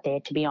business out there,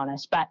 to be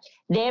honest. But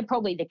they're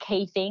probably the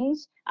key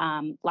things.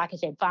 Like I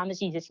said,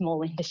 pharmacy is a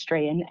small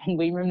industry and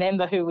we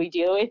remember who we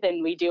deal with,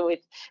 and we deal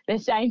with the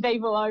same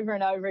people over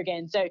and over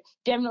again. So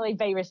definitely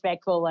be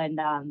respectful and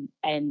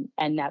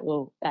that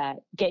will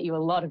get you a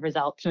lot of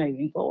results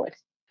moving forward.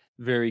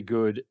 Very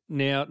good.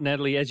 Now,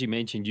 Natalie, as you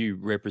mentioned, you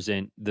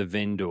represent the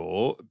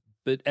vendor,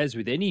 but as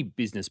with any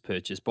business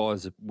purchase,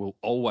 buyers will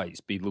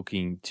always be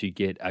looking to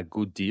get a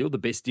good deal, the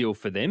best deal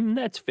for them.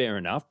 That's fair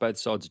enough. Both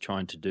sides are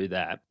trying to do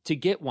that. To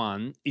get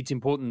one, it's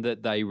important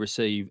that they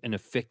receive an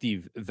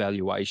effective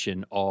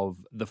valuation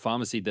of the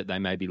pharmacy that they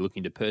may be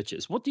looking to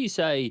purchase. What do you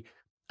say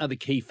are the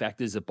key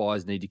factors that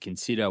buyers need to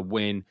consider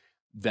when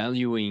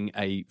valuing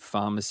a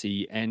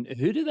pharmacy, and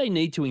who do they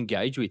need to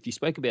engage with? You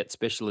spoke about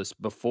specialists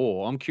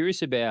before. I'm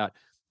curious about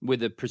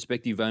whether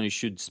prospective owners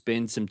should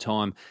spend some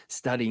time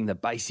studying the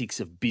basics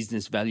of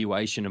business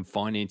valuation and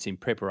finance in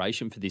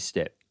preparation for this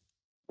step.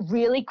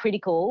 really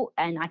critical,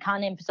 and I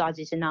can't emphasize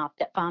this enough,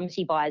 that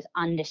pharmacy buyers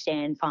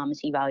understand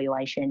pharmacy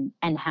valuation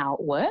and how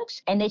it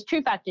works. And there's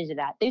two factors of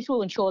that. This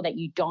will ensure that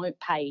you don't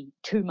pay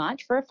too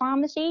much for a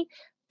pharmacy,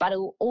 but it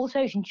will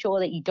also ensure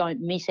that you don't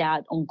miss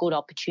out on good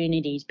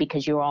opportunities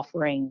because you're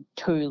offering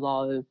too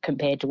low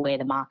compared to where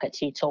the market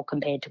sits or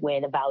compared to where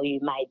the value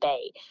may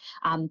be.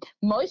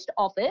 Most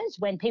offers,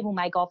 when people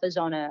make offers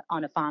on a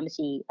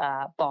pharmacy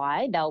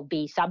buy, they'll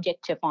be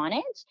subject to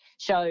finance.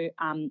 So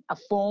a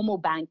formal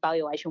bank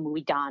valuation will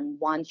be done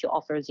once your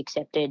offer is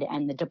accepted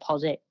and the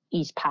deposit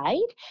is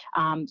paid.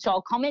 So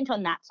I'll comment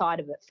on that side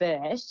of it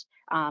first.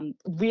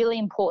 Really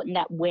important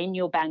that when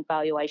your bank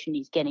valuation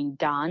is getting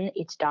done,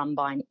 it's done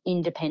by an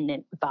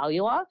independent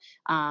valuer.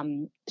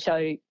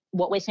 So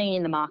what we're seeing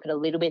in the market a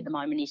little bit at the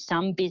moment is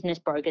some business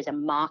brokers are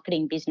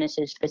marketing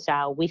businesses for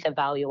sale with a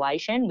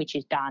valuation, which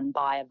is done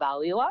by a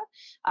valuer.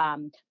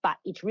 But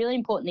it's really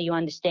important that you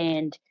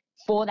understand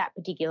for that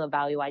particular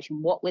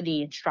valuation, what were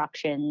the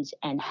instructions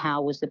and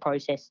how was the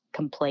process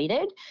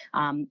completed.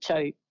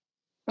 So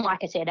like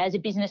I said, as a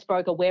business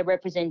broker, we're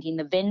representing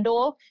the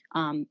vendor.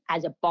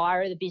 As a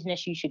buyer of the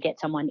business, you should get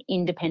someone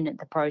independent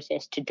the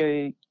process to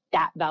do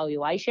that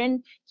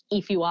valuation.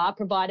 If you are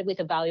provided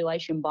with a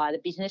valuation by the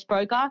business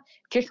broker,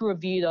 just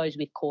review those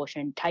with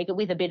caution. Take it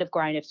with a bit of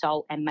grain of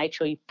salt and make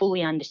sure you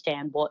fully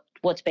understand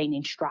what's been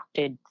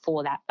instructed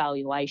for that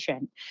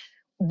valuation.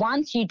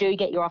 Once you do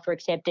get your offer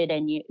accepted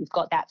and you've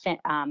got that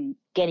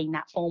getting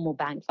that formal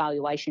bank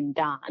valuation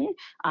done,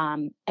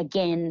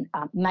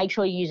 make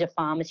sure you use a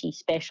pharmacy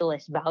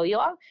specialist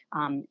valuer,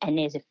 and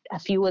there's a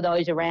few of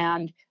those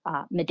around.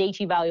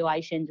 Medici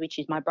Valuations, which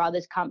is my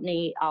brother's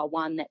company, are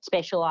one that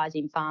specialise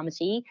in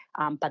pharmacy,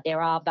 but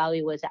there are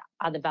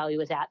other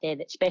valuers out there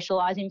that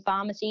specialise in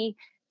pharmacy.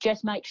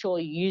 Just make sure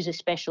you use a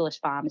specialist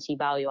pharmacy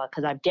valuer,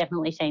 because I've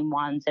definitely seen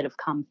ones that have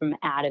come from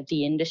out of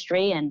the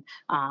industry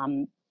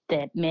and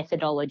the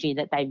methodology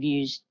that they've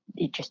used,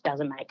 it just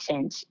doesn't make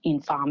sense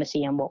in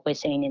pharmacy and what we're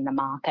seeing in the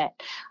market.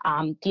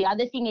 The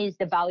other thing is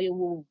the value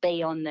will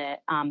be on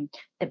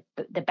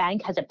the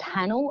bank has a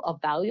panel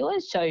of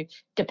valuers. So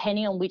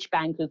depending on which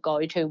bank you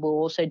go to will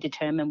also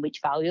determine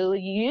which valuer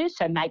you use.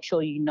 So make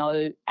sure you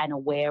know and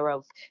aware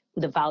of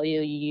the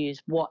value you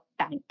use, what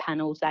bank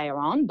panels they are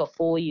on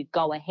before you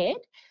go ahead.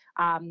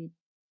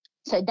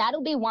 So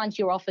that'll be once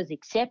your offer's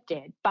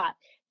accepted. But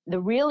the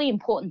really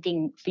important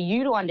thing for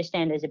you to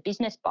understand as a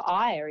business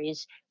buyer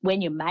is when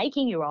you're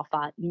making your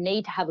offer, you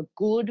need to have a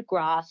good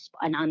grasp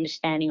and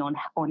understanding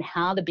on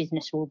how the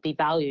business will be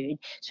valued.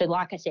 So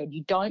like I said,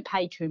 you don't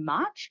pay too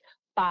much,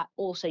 but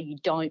also you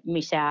don't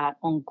miss out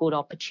on good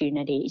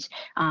opportunities.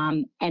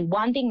 And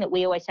one thing that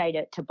we always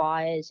say to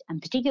buyers,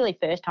 and particularly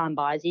first-time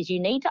buyers, is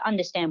you need to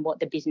understand what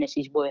the business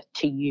is worth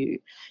to you.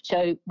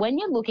 So when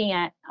you're looking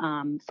at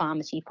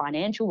pharmacy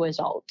financial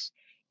results,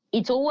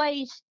 it's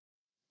always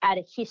at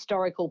a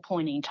historical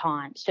point in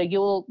time. So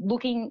you're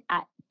looking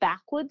at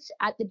backwards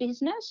at the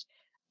business.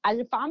 As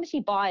a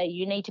pharmacy buyer,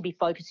 you need to be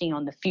focusing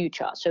on the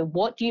future. So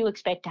what do you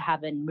expect to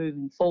happen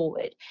moving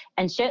forward?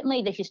 And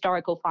certainly the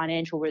historical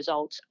financial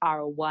results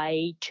are a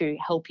way to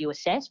help you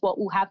assess what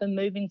will happen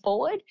moving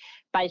forward.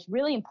 But it's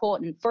really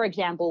important, for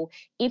example,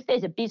 if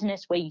there's a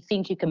business where you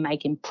think you can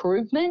make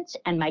improvements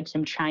and make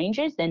some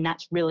changes, then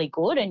that's really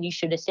good. And you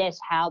should assess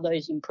how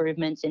those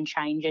improvements and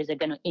changes are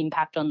going to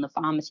impact on the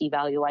pharmacy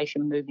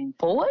valuation moving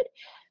forward.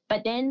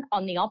 But then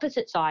on the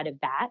opposite side of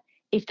that,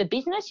 if the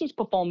business is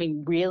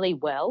performing really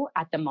well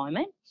at the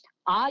moment,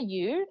 are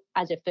you,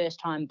 as a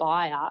first-time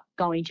buyer,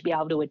 going to be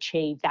able to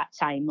achieve that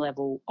same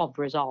level of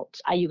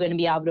results? Are you going to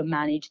be able to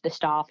manage the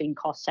staffing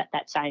costs at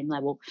that same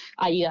level?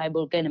 Are you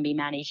going to be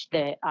managed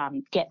to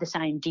get the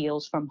same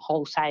deals from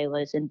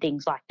wholesalers and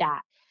things like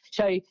that?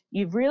 So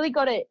you've really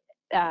got to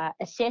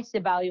assess the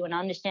value and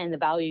understand the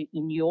value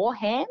in your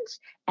hands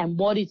and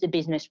what is the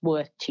business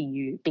worth to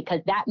you,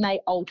 because that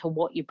may alter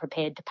what you're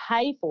prepared to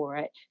pay for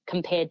it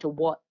compared to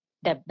what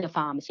the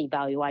pharmacy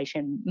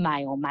valuation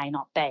may or may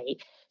not be.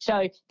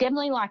 So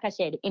definitely, like I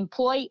said,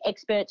 employ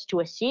experts to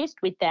assist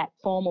with that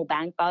formal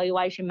bank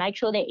valuation. Make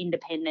sure they're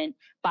independent,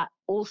 but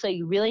also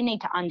you really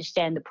need to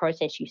understand the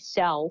process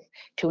yourself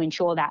to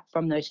ensure that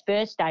from those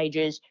first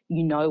stages,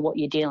 you know what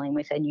you're dealing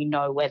with and you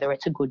know whether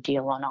it's a good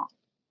deal or not.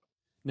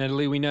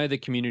 Natalie, we know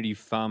that community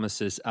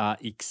pharmacists are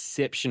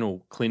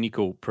exceptional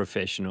clinical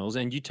professionals,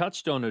 and you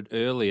touched on it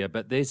earlier,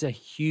 but there's a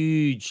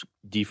huge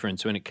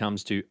difference when it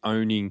comes to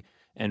owning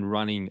and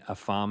running a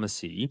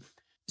pharmacy.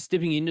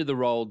 Stepping into the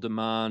role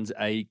demands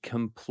a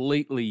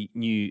completely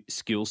new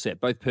skill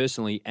set, both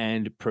personally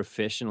and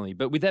professionally.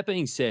 But with that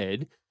being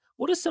said,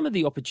 what are some of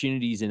the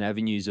opportunities and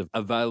avenues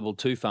available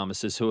to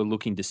pharmacists who are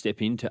looking to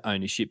step into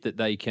ownership that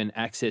they can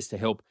access to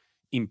help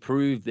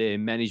improve their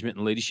management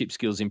and leadership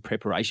skills in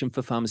preparation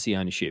for pharmacy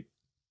ownership?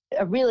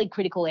 A really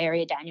critical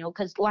area, Daniel,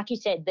 because like you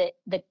said,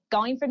 the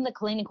going from the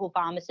clinical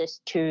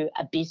pharmacist to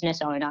a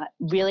business owner,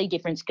 really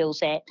different skill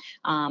set,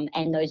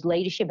 and those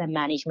leadership and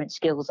management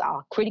skills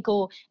are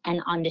critical,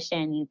 and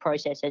understanding the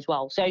process as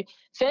well. So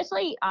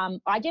firstly,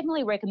 I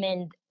definitely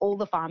recommend all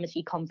the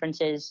pharmacy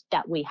conferences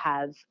that we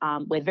have.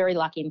 We're very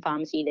lucky in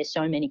pharmacy. There's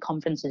so many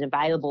conferences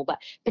available, but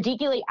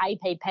particularly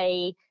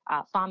APP,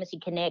 Pharmacy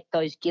Connect,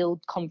 those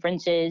guild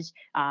conferences.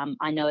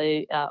 I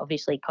know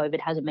obviously COVID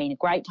hasn't been a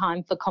great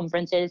time for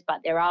conferences,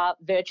 but there are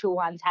virtual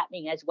ones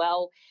happening as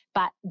well.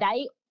 But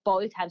they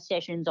both have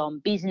sessions on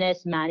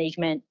business,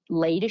 management,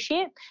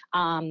 leadership,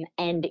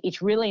 and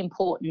it's really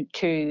important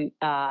to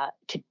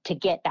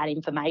get that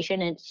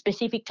information, and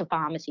specific to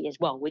pharmacy as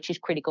well, which is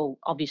critical,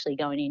 obviously,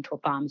 going into a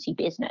pharmacy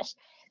business.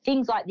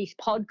 Things like this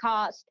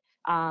podcast.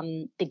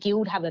 The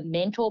Guild have a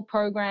mentor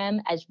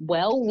program as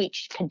well,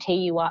 which can tee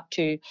you up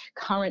to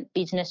current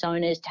business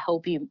owners to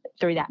help you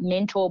through that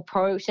mentor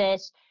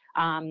process.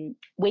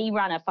 We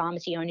run a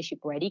Pharmacy Ownership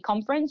Ready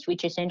conference,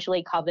 which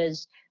essentially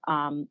covers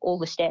all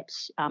the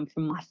steps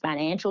from my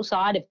financial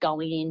side of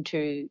going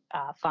into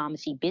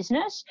pharmacy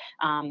business.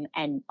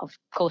 And of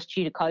course,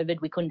 due to COVID,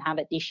 we couldn't have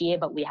it this year,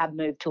 but we have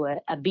moved to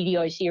a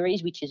video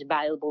series, which is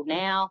available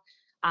now.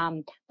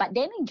 But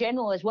then in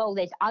general as well,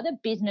 there's other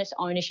business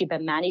ownership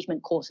and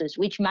management courses,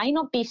 which may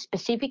not be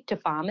specific to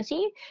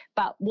pharmacy,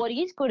 but what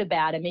is good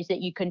about them is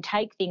that you can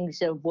take things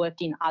that have worked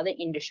in other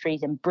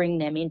industries and bring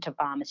them into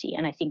pharmacy.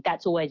 And I think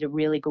that's always a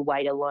really good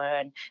way to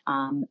learn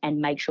and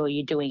make sure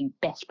you're doing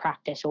best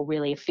practice or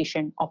really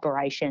efficient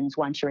operations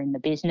once you're in the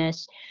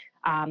business.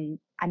 I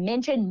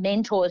mentioned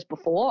mentors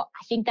before.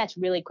 I think that's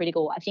really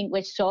critical. I think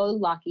we're so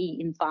lucky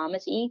in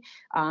pharmacy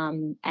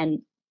and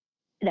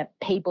that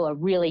people are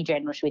really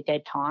generous with their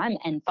time,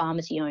 and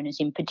pharmacy owners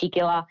in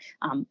particular.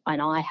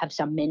 And I have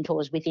some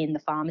mentors within the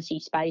pharmacy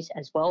space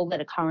as well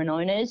that are current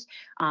owners.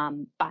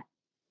 But,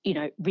 you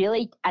know,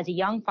 really as a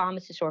young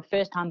pharmacist or a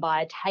first-time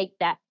buyer, take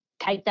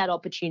that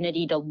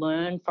opportunity to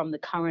learn from the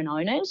current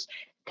owners,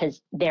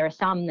 because there are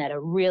some that are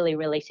really,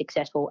 really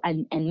successful,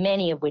 and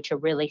many of which are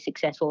really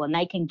successful, and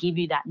they can give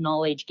you that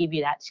knowledge, give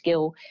you that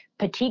skill,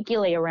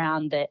 particularly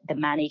around the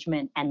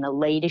management and the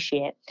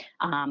leadership.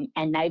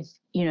 And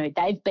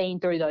they've been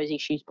through those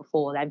issues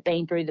before. They've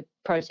been through the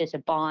process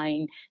of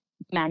buying,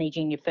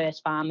 managing your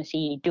first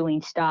pharmacy,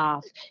 doing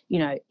staff. You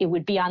know, it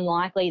would be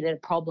unlikely that a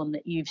problem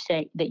that you've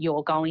seen, that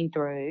you're going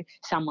through,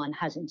 someone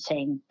hasn't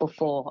seen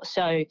before.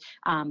 So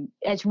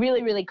it's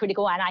really, really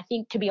critical. And I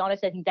think, to be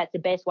honest, I think that's the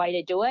best way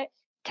to do it.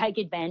 Take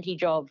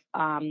advantage of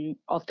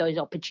those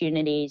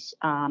opportunities.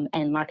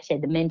 And like I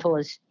said, the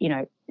mentors, you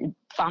know,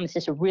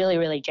 pharmacists are really,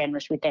 really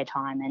generous with their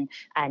time,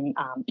 and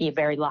you're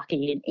very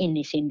lucky in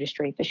this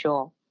industry for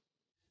sure.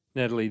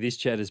 Natalie, this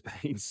chat has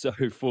been so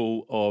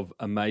full of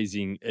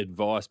amazing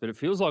advice, but it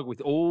feels like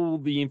with all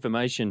the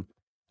information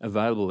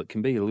available, it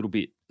can be a little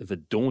bit of a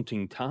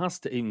daunting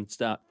task to even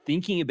start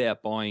thinking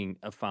about buying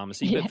a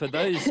pharmacy. Yeah. But for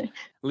those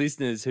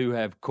listeners who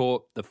have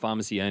caught the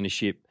pharmacy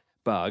ownership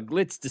bug,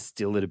 let's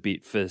distill it a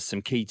bit for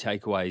some key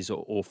takeaways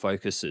or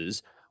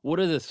focuses. What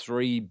are the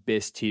 3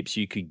 best tips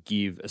you could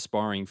give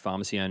aspiring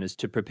pharmacy owners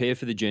to prepare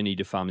for the journey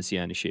to pharmacy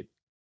ownership?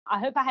 I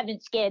hope I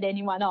haven't scared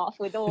anyone off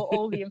with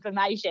all the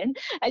information.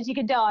 As you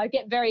can tell, I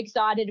get very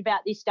excited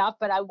about this stuff,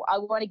 but I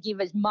want to give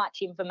as much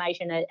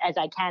information as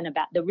I can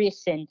about the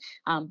risks and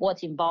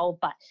what's involved.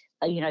 But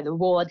you know, the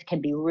rewards can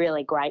be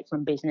really great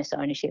from business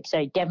ownership.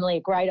 So definitely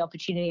a great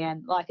opportunity.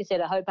 And like I said,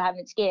 I hope I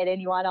haven't scared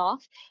anyone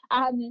off.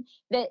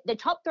 The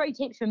top 3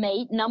 tips for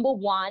me: number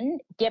 1,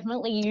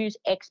 definitely use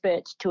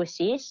experts to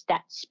assist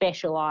that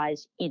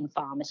specialise in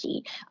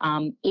pharmacy.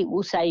 It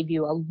will save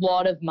you a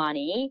lot of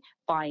money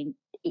by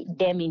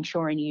them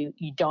ensuring you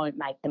don't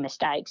make the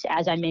mistakes.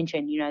 As I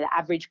mentioned, you know, the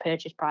average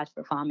purchase price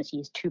for a pharmacy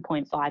is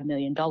 $2.5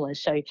 million.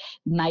 So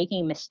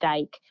making a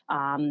mistake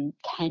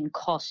can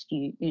cost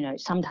you, you know,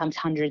 sometimes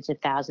hundreds of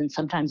thousands,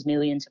 sometimes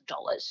millions of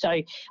dollars. So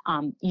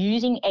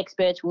using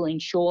experts will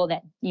ensure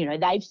that, you know,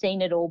 they've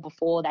seen it all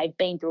before, they've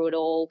been through it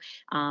all,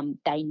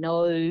 they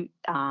know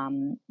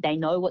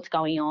what's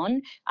going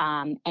on,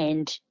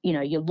 and, you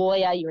know, your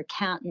lawyer, your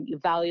accountant, your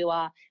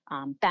valuer,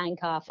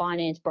 banker,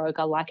 finance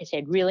broker, like I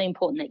said, really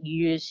important that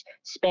you use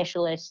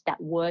specialists that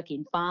work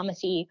in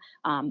pharmacy.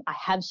 I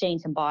have seen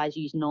some buyers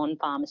use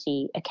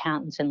non-pharmacy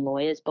accountants and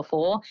lawyers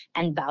before,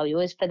 and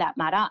valuers for that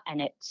matter,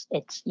 and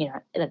it's you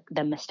know,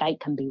 the mistake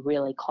can be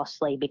really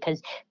costly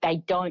because they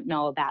don't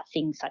know about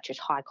things such as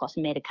high cost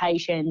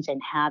medications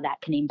and how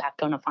that can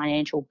impact on a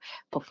financial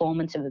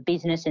performance of a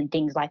business and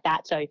things like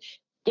that. So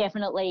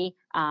definitely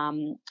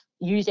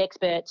use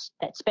experts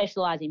that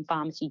specialise in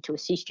pharmacy to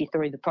assist you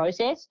through the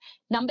process.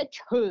 Number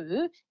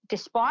 2,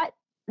 despite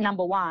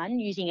number 1,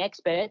 using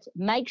experts,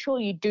 make sure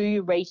you do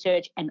your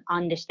research and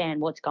understand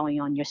what's going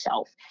on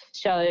yourself.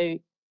 So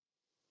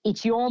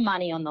it's your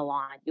money on the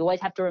line. You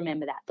always have to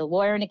remember that. The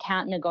lawyer and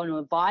accountant are going to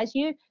advise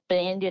you, but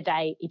at the end of the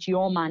day, it's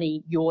your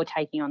money. You're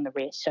taking on the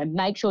risk. So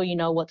make sure you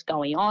know what's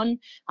going on.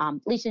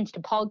 Listen to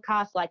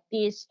podcasts like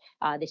this.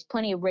 There's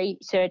plenty of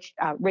research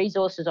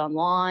resources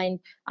online.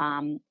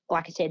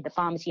 Like I said, the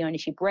Pharmacy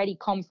Ownership Ready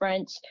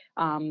Conference.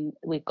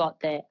 We've got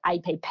the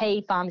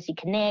APP, Pharmacy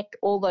Connect,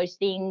 all those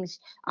things.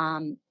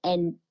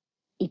 And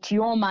it's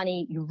your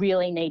money. You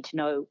really need to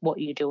know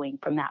what you're doing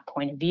from that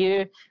point of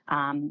view,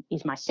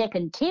 is my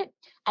second tip.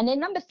 And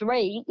then number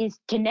 3 is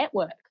to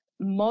network.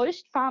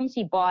 Most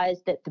pharmacy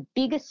buyers, that the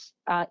biggest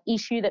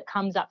issue that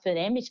comes up for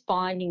them is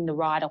finding the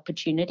right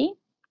opportunity.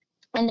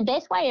 And the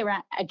best way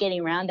around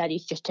getting around that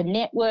is just to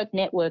network.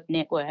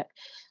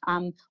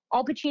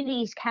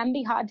 Opportunities can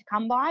be hard to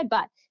come by,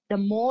 but the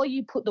more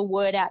you put the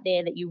word out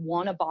there that you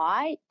want to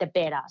buy, the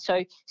better.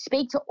 So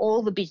speak to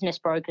all the business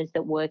brokers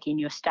that work in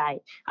your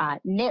state.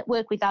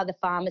 Network with other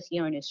pharmacy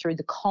owners through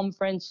the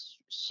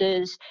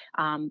conferences,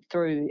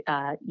 through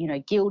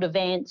guild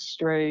events,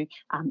 through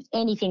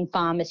anything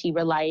pharmacy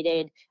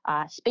related.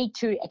 Speak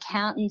to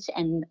accountants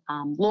and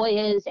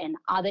lawyers and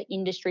other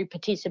industry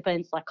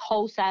participants like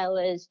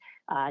wholesalers,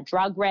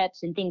 drug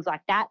reps and things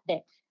like that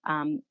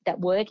that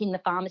work in the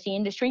pharmacy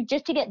industry,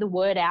 just to get the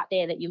word out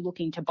there that you're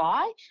looking to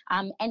buy.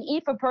 And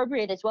if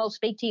appropriate as well,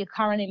 speak to your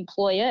current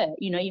employer.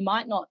 You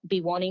might not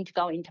be wanting to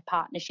go into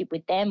partnership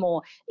with them,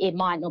 or it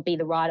might not be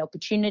the right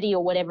opportunity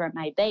or whatever it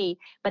may be,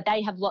 but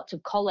they have lots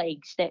of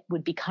colleagues that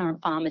would be current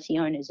pharmacy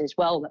owners as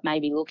well that may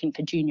be looking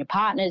for junior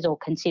partners or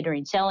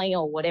considering selling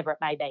or whatever it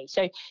may be.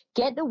 So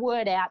get the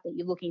word out that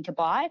you're looking to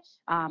buy.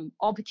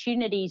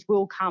 Opportunities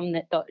will come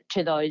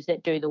to those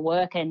that do the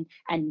work, and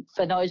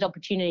for those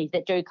opportunities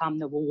that do come,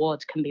 the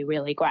rewards can be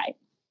really great.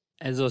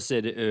 As I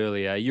said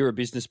earlier, you're a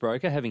business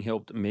broker, having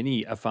helped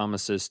many a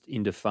pharmacist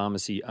into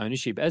pharmacy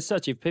ownership. As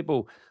such, if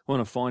people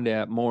want to find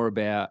out more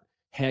about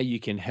how you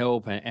can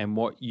help and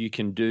what you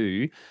can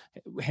do,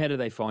 how do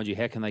they find you?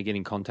 How can they get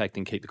in contact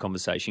and keep the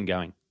conversation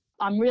going?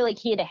 I'm really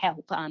here to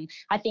help. I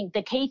think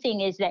the key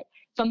thing is that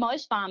for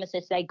most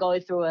pharmacists, they go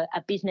through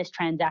a business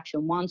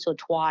transaction once or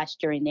twice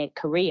during their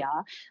career.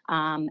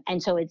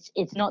 And so it's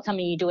not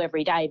something you do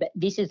every day, but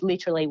this is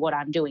literally what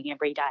I'm doing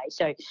every day.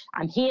 So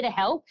I'm here to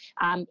help.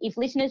 If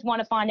listeners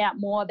want to find out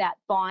more about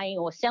buying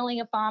or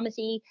selling a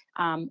pharmacy,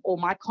 or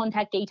my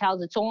contact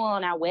details, it's all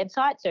on our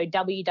website. So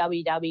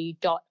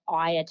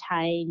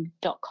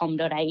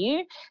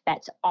www.iattain.com.au.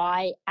 That's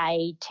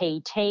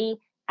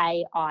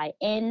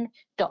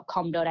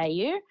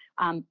IATTAIN.com.au.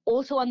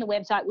 Also on the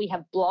website, we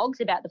have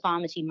blogs about the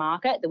pharmacy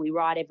market that we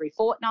write every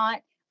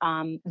fortnight,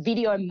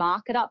 video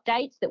market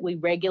updates that we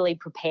regularly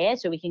prepare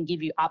so we can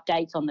give you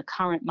updates on the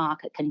current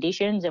market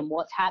conditions and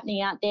what's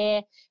happening out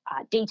there,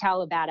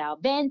 detail about our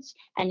events,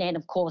 and then,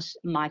 of course,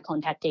 my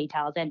contact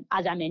details. And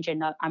as I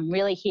mentioned, I'm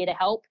really here to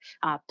help.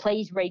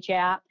 Please reach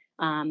out.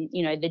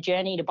 The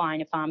journey to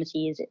buying a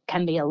pharmacy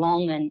can be a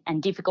long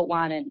and difficult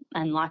one.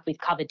 And like we've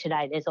covered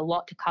today, there's a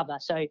lot to cover.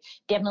 So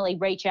definitely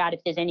reach out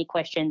if there's any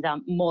questions.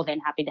 I'm more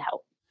than happy to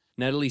help.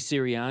 Natalie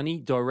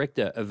Siriani,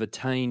 Director of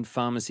Attain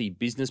Pharmacy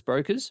Business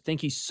Brokers,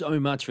 thank you so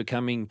much for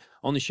coming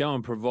on the show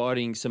and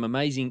providing some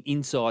amazing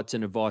insights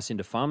and advice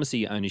into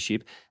pharmacy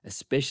ownership,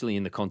 especially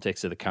in the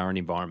context of the current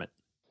environment.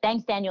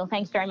 Thanks, Daniel.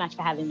 Thanks very much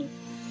for having me.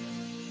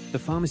 The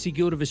Pharmacy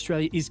Guild of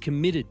Australia is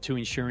committed to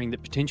ensuring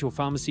that potential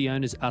pharmacy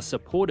owners are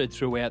supported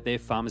throughout their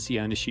pharmacy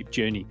ownership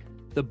journey.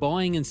 The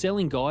Buying and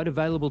Selling Guide,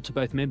 available to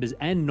both members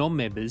and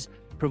non-members,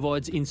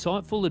 provides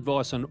insightful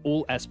advice on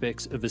all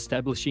aspects of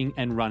establishing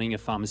and running a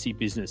pharmacy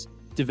business.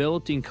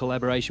 Developed in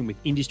collaboration with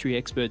industry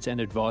experts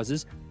and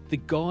advisors, the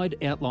guide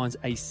outlines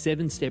a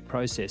 7-step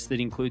process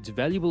that includes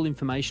valuable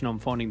information on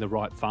finding the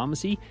right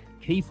pharmacy,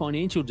 key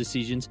financial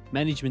decisions,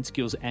 management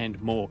skills and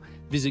more.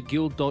 Visit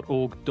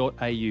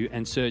guild.org.au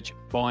and search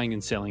Buying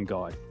and Selling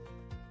Guide.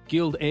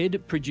 Guild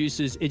Ed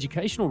produces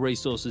educational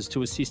resources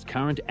to assist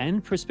current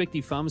and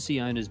prospective pharmacy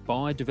owners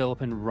buy,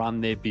 develop and run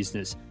their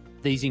business.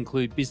 These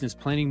include business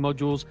planning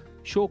modules,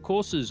 short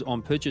courses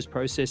on purchase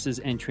processes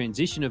and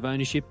transition of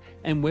ownership,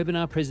 and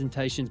webinar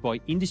presentations by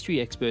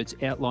industry experts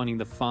outlining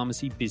the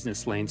pharmacy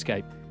business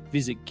landscape.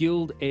 Visit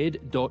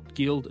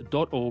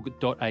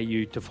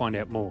guilded.guild.org.au to find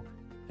out more.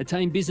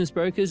 Attain Business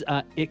Brokers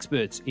are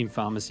experts in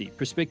pharmacy.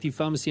 Prospective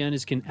pharmacy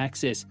owners can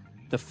access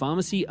the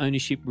Pharmacy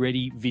Ownership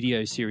Ready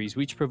video series,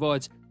 which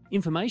provides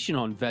information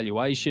on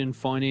valuation,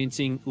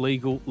 financing,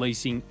 legal,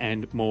 leasing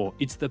and more.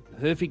 It's the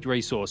perfect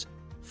resource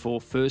for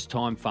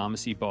first-time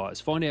pharmacy buyers.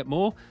 Find out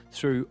more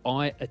through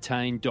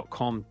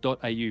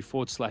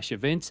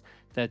iattain.com.au/events.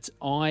 That's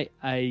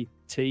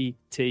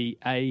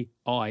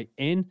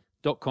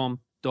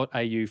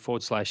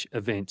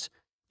iattain.com.au/events.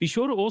 Be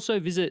sure to also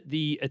visit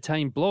the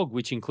Attain blog,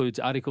 which includes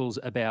articles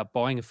about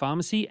buying a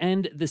pharmacy,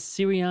 and the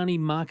Siriani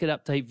Market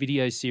Update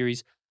video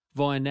series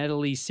via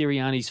Natalie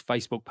Siriani's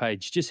Facebook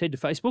page. Just head to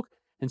Facebook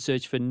and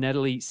search for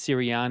Natalie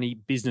Siriani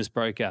Business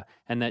Broker,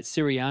 and that's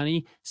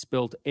Siriani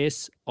spelled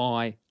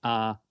Sirianni.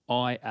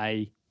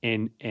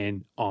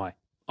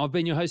 I've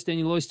been your host,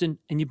 Daniel Oyston,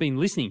 and you've been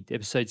listening to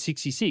episode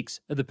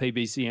 66 of the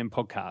PBCM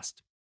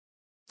podcast.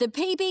 The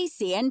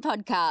PBCN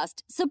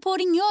podcast,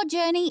 supporting your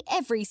journey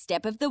every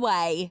step of the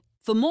way.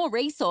 For more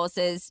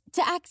resources,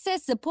 to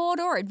access support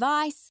or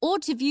advice, or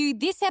to view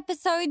this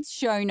episode's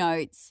show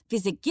notes,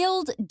 visit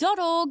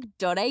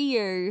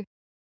guild.org.au.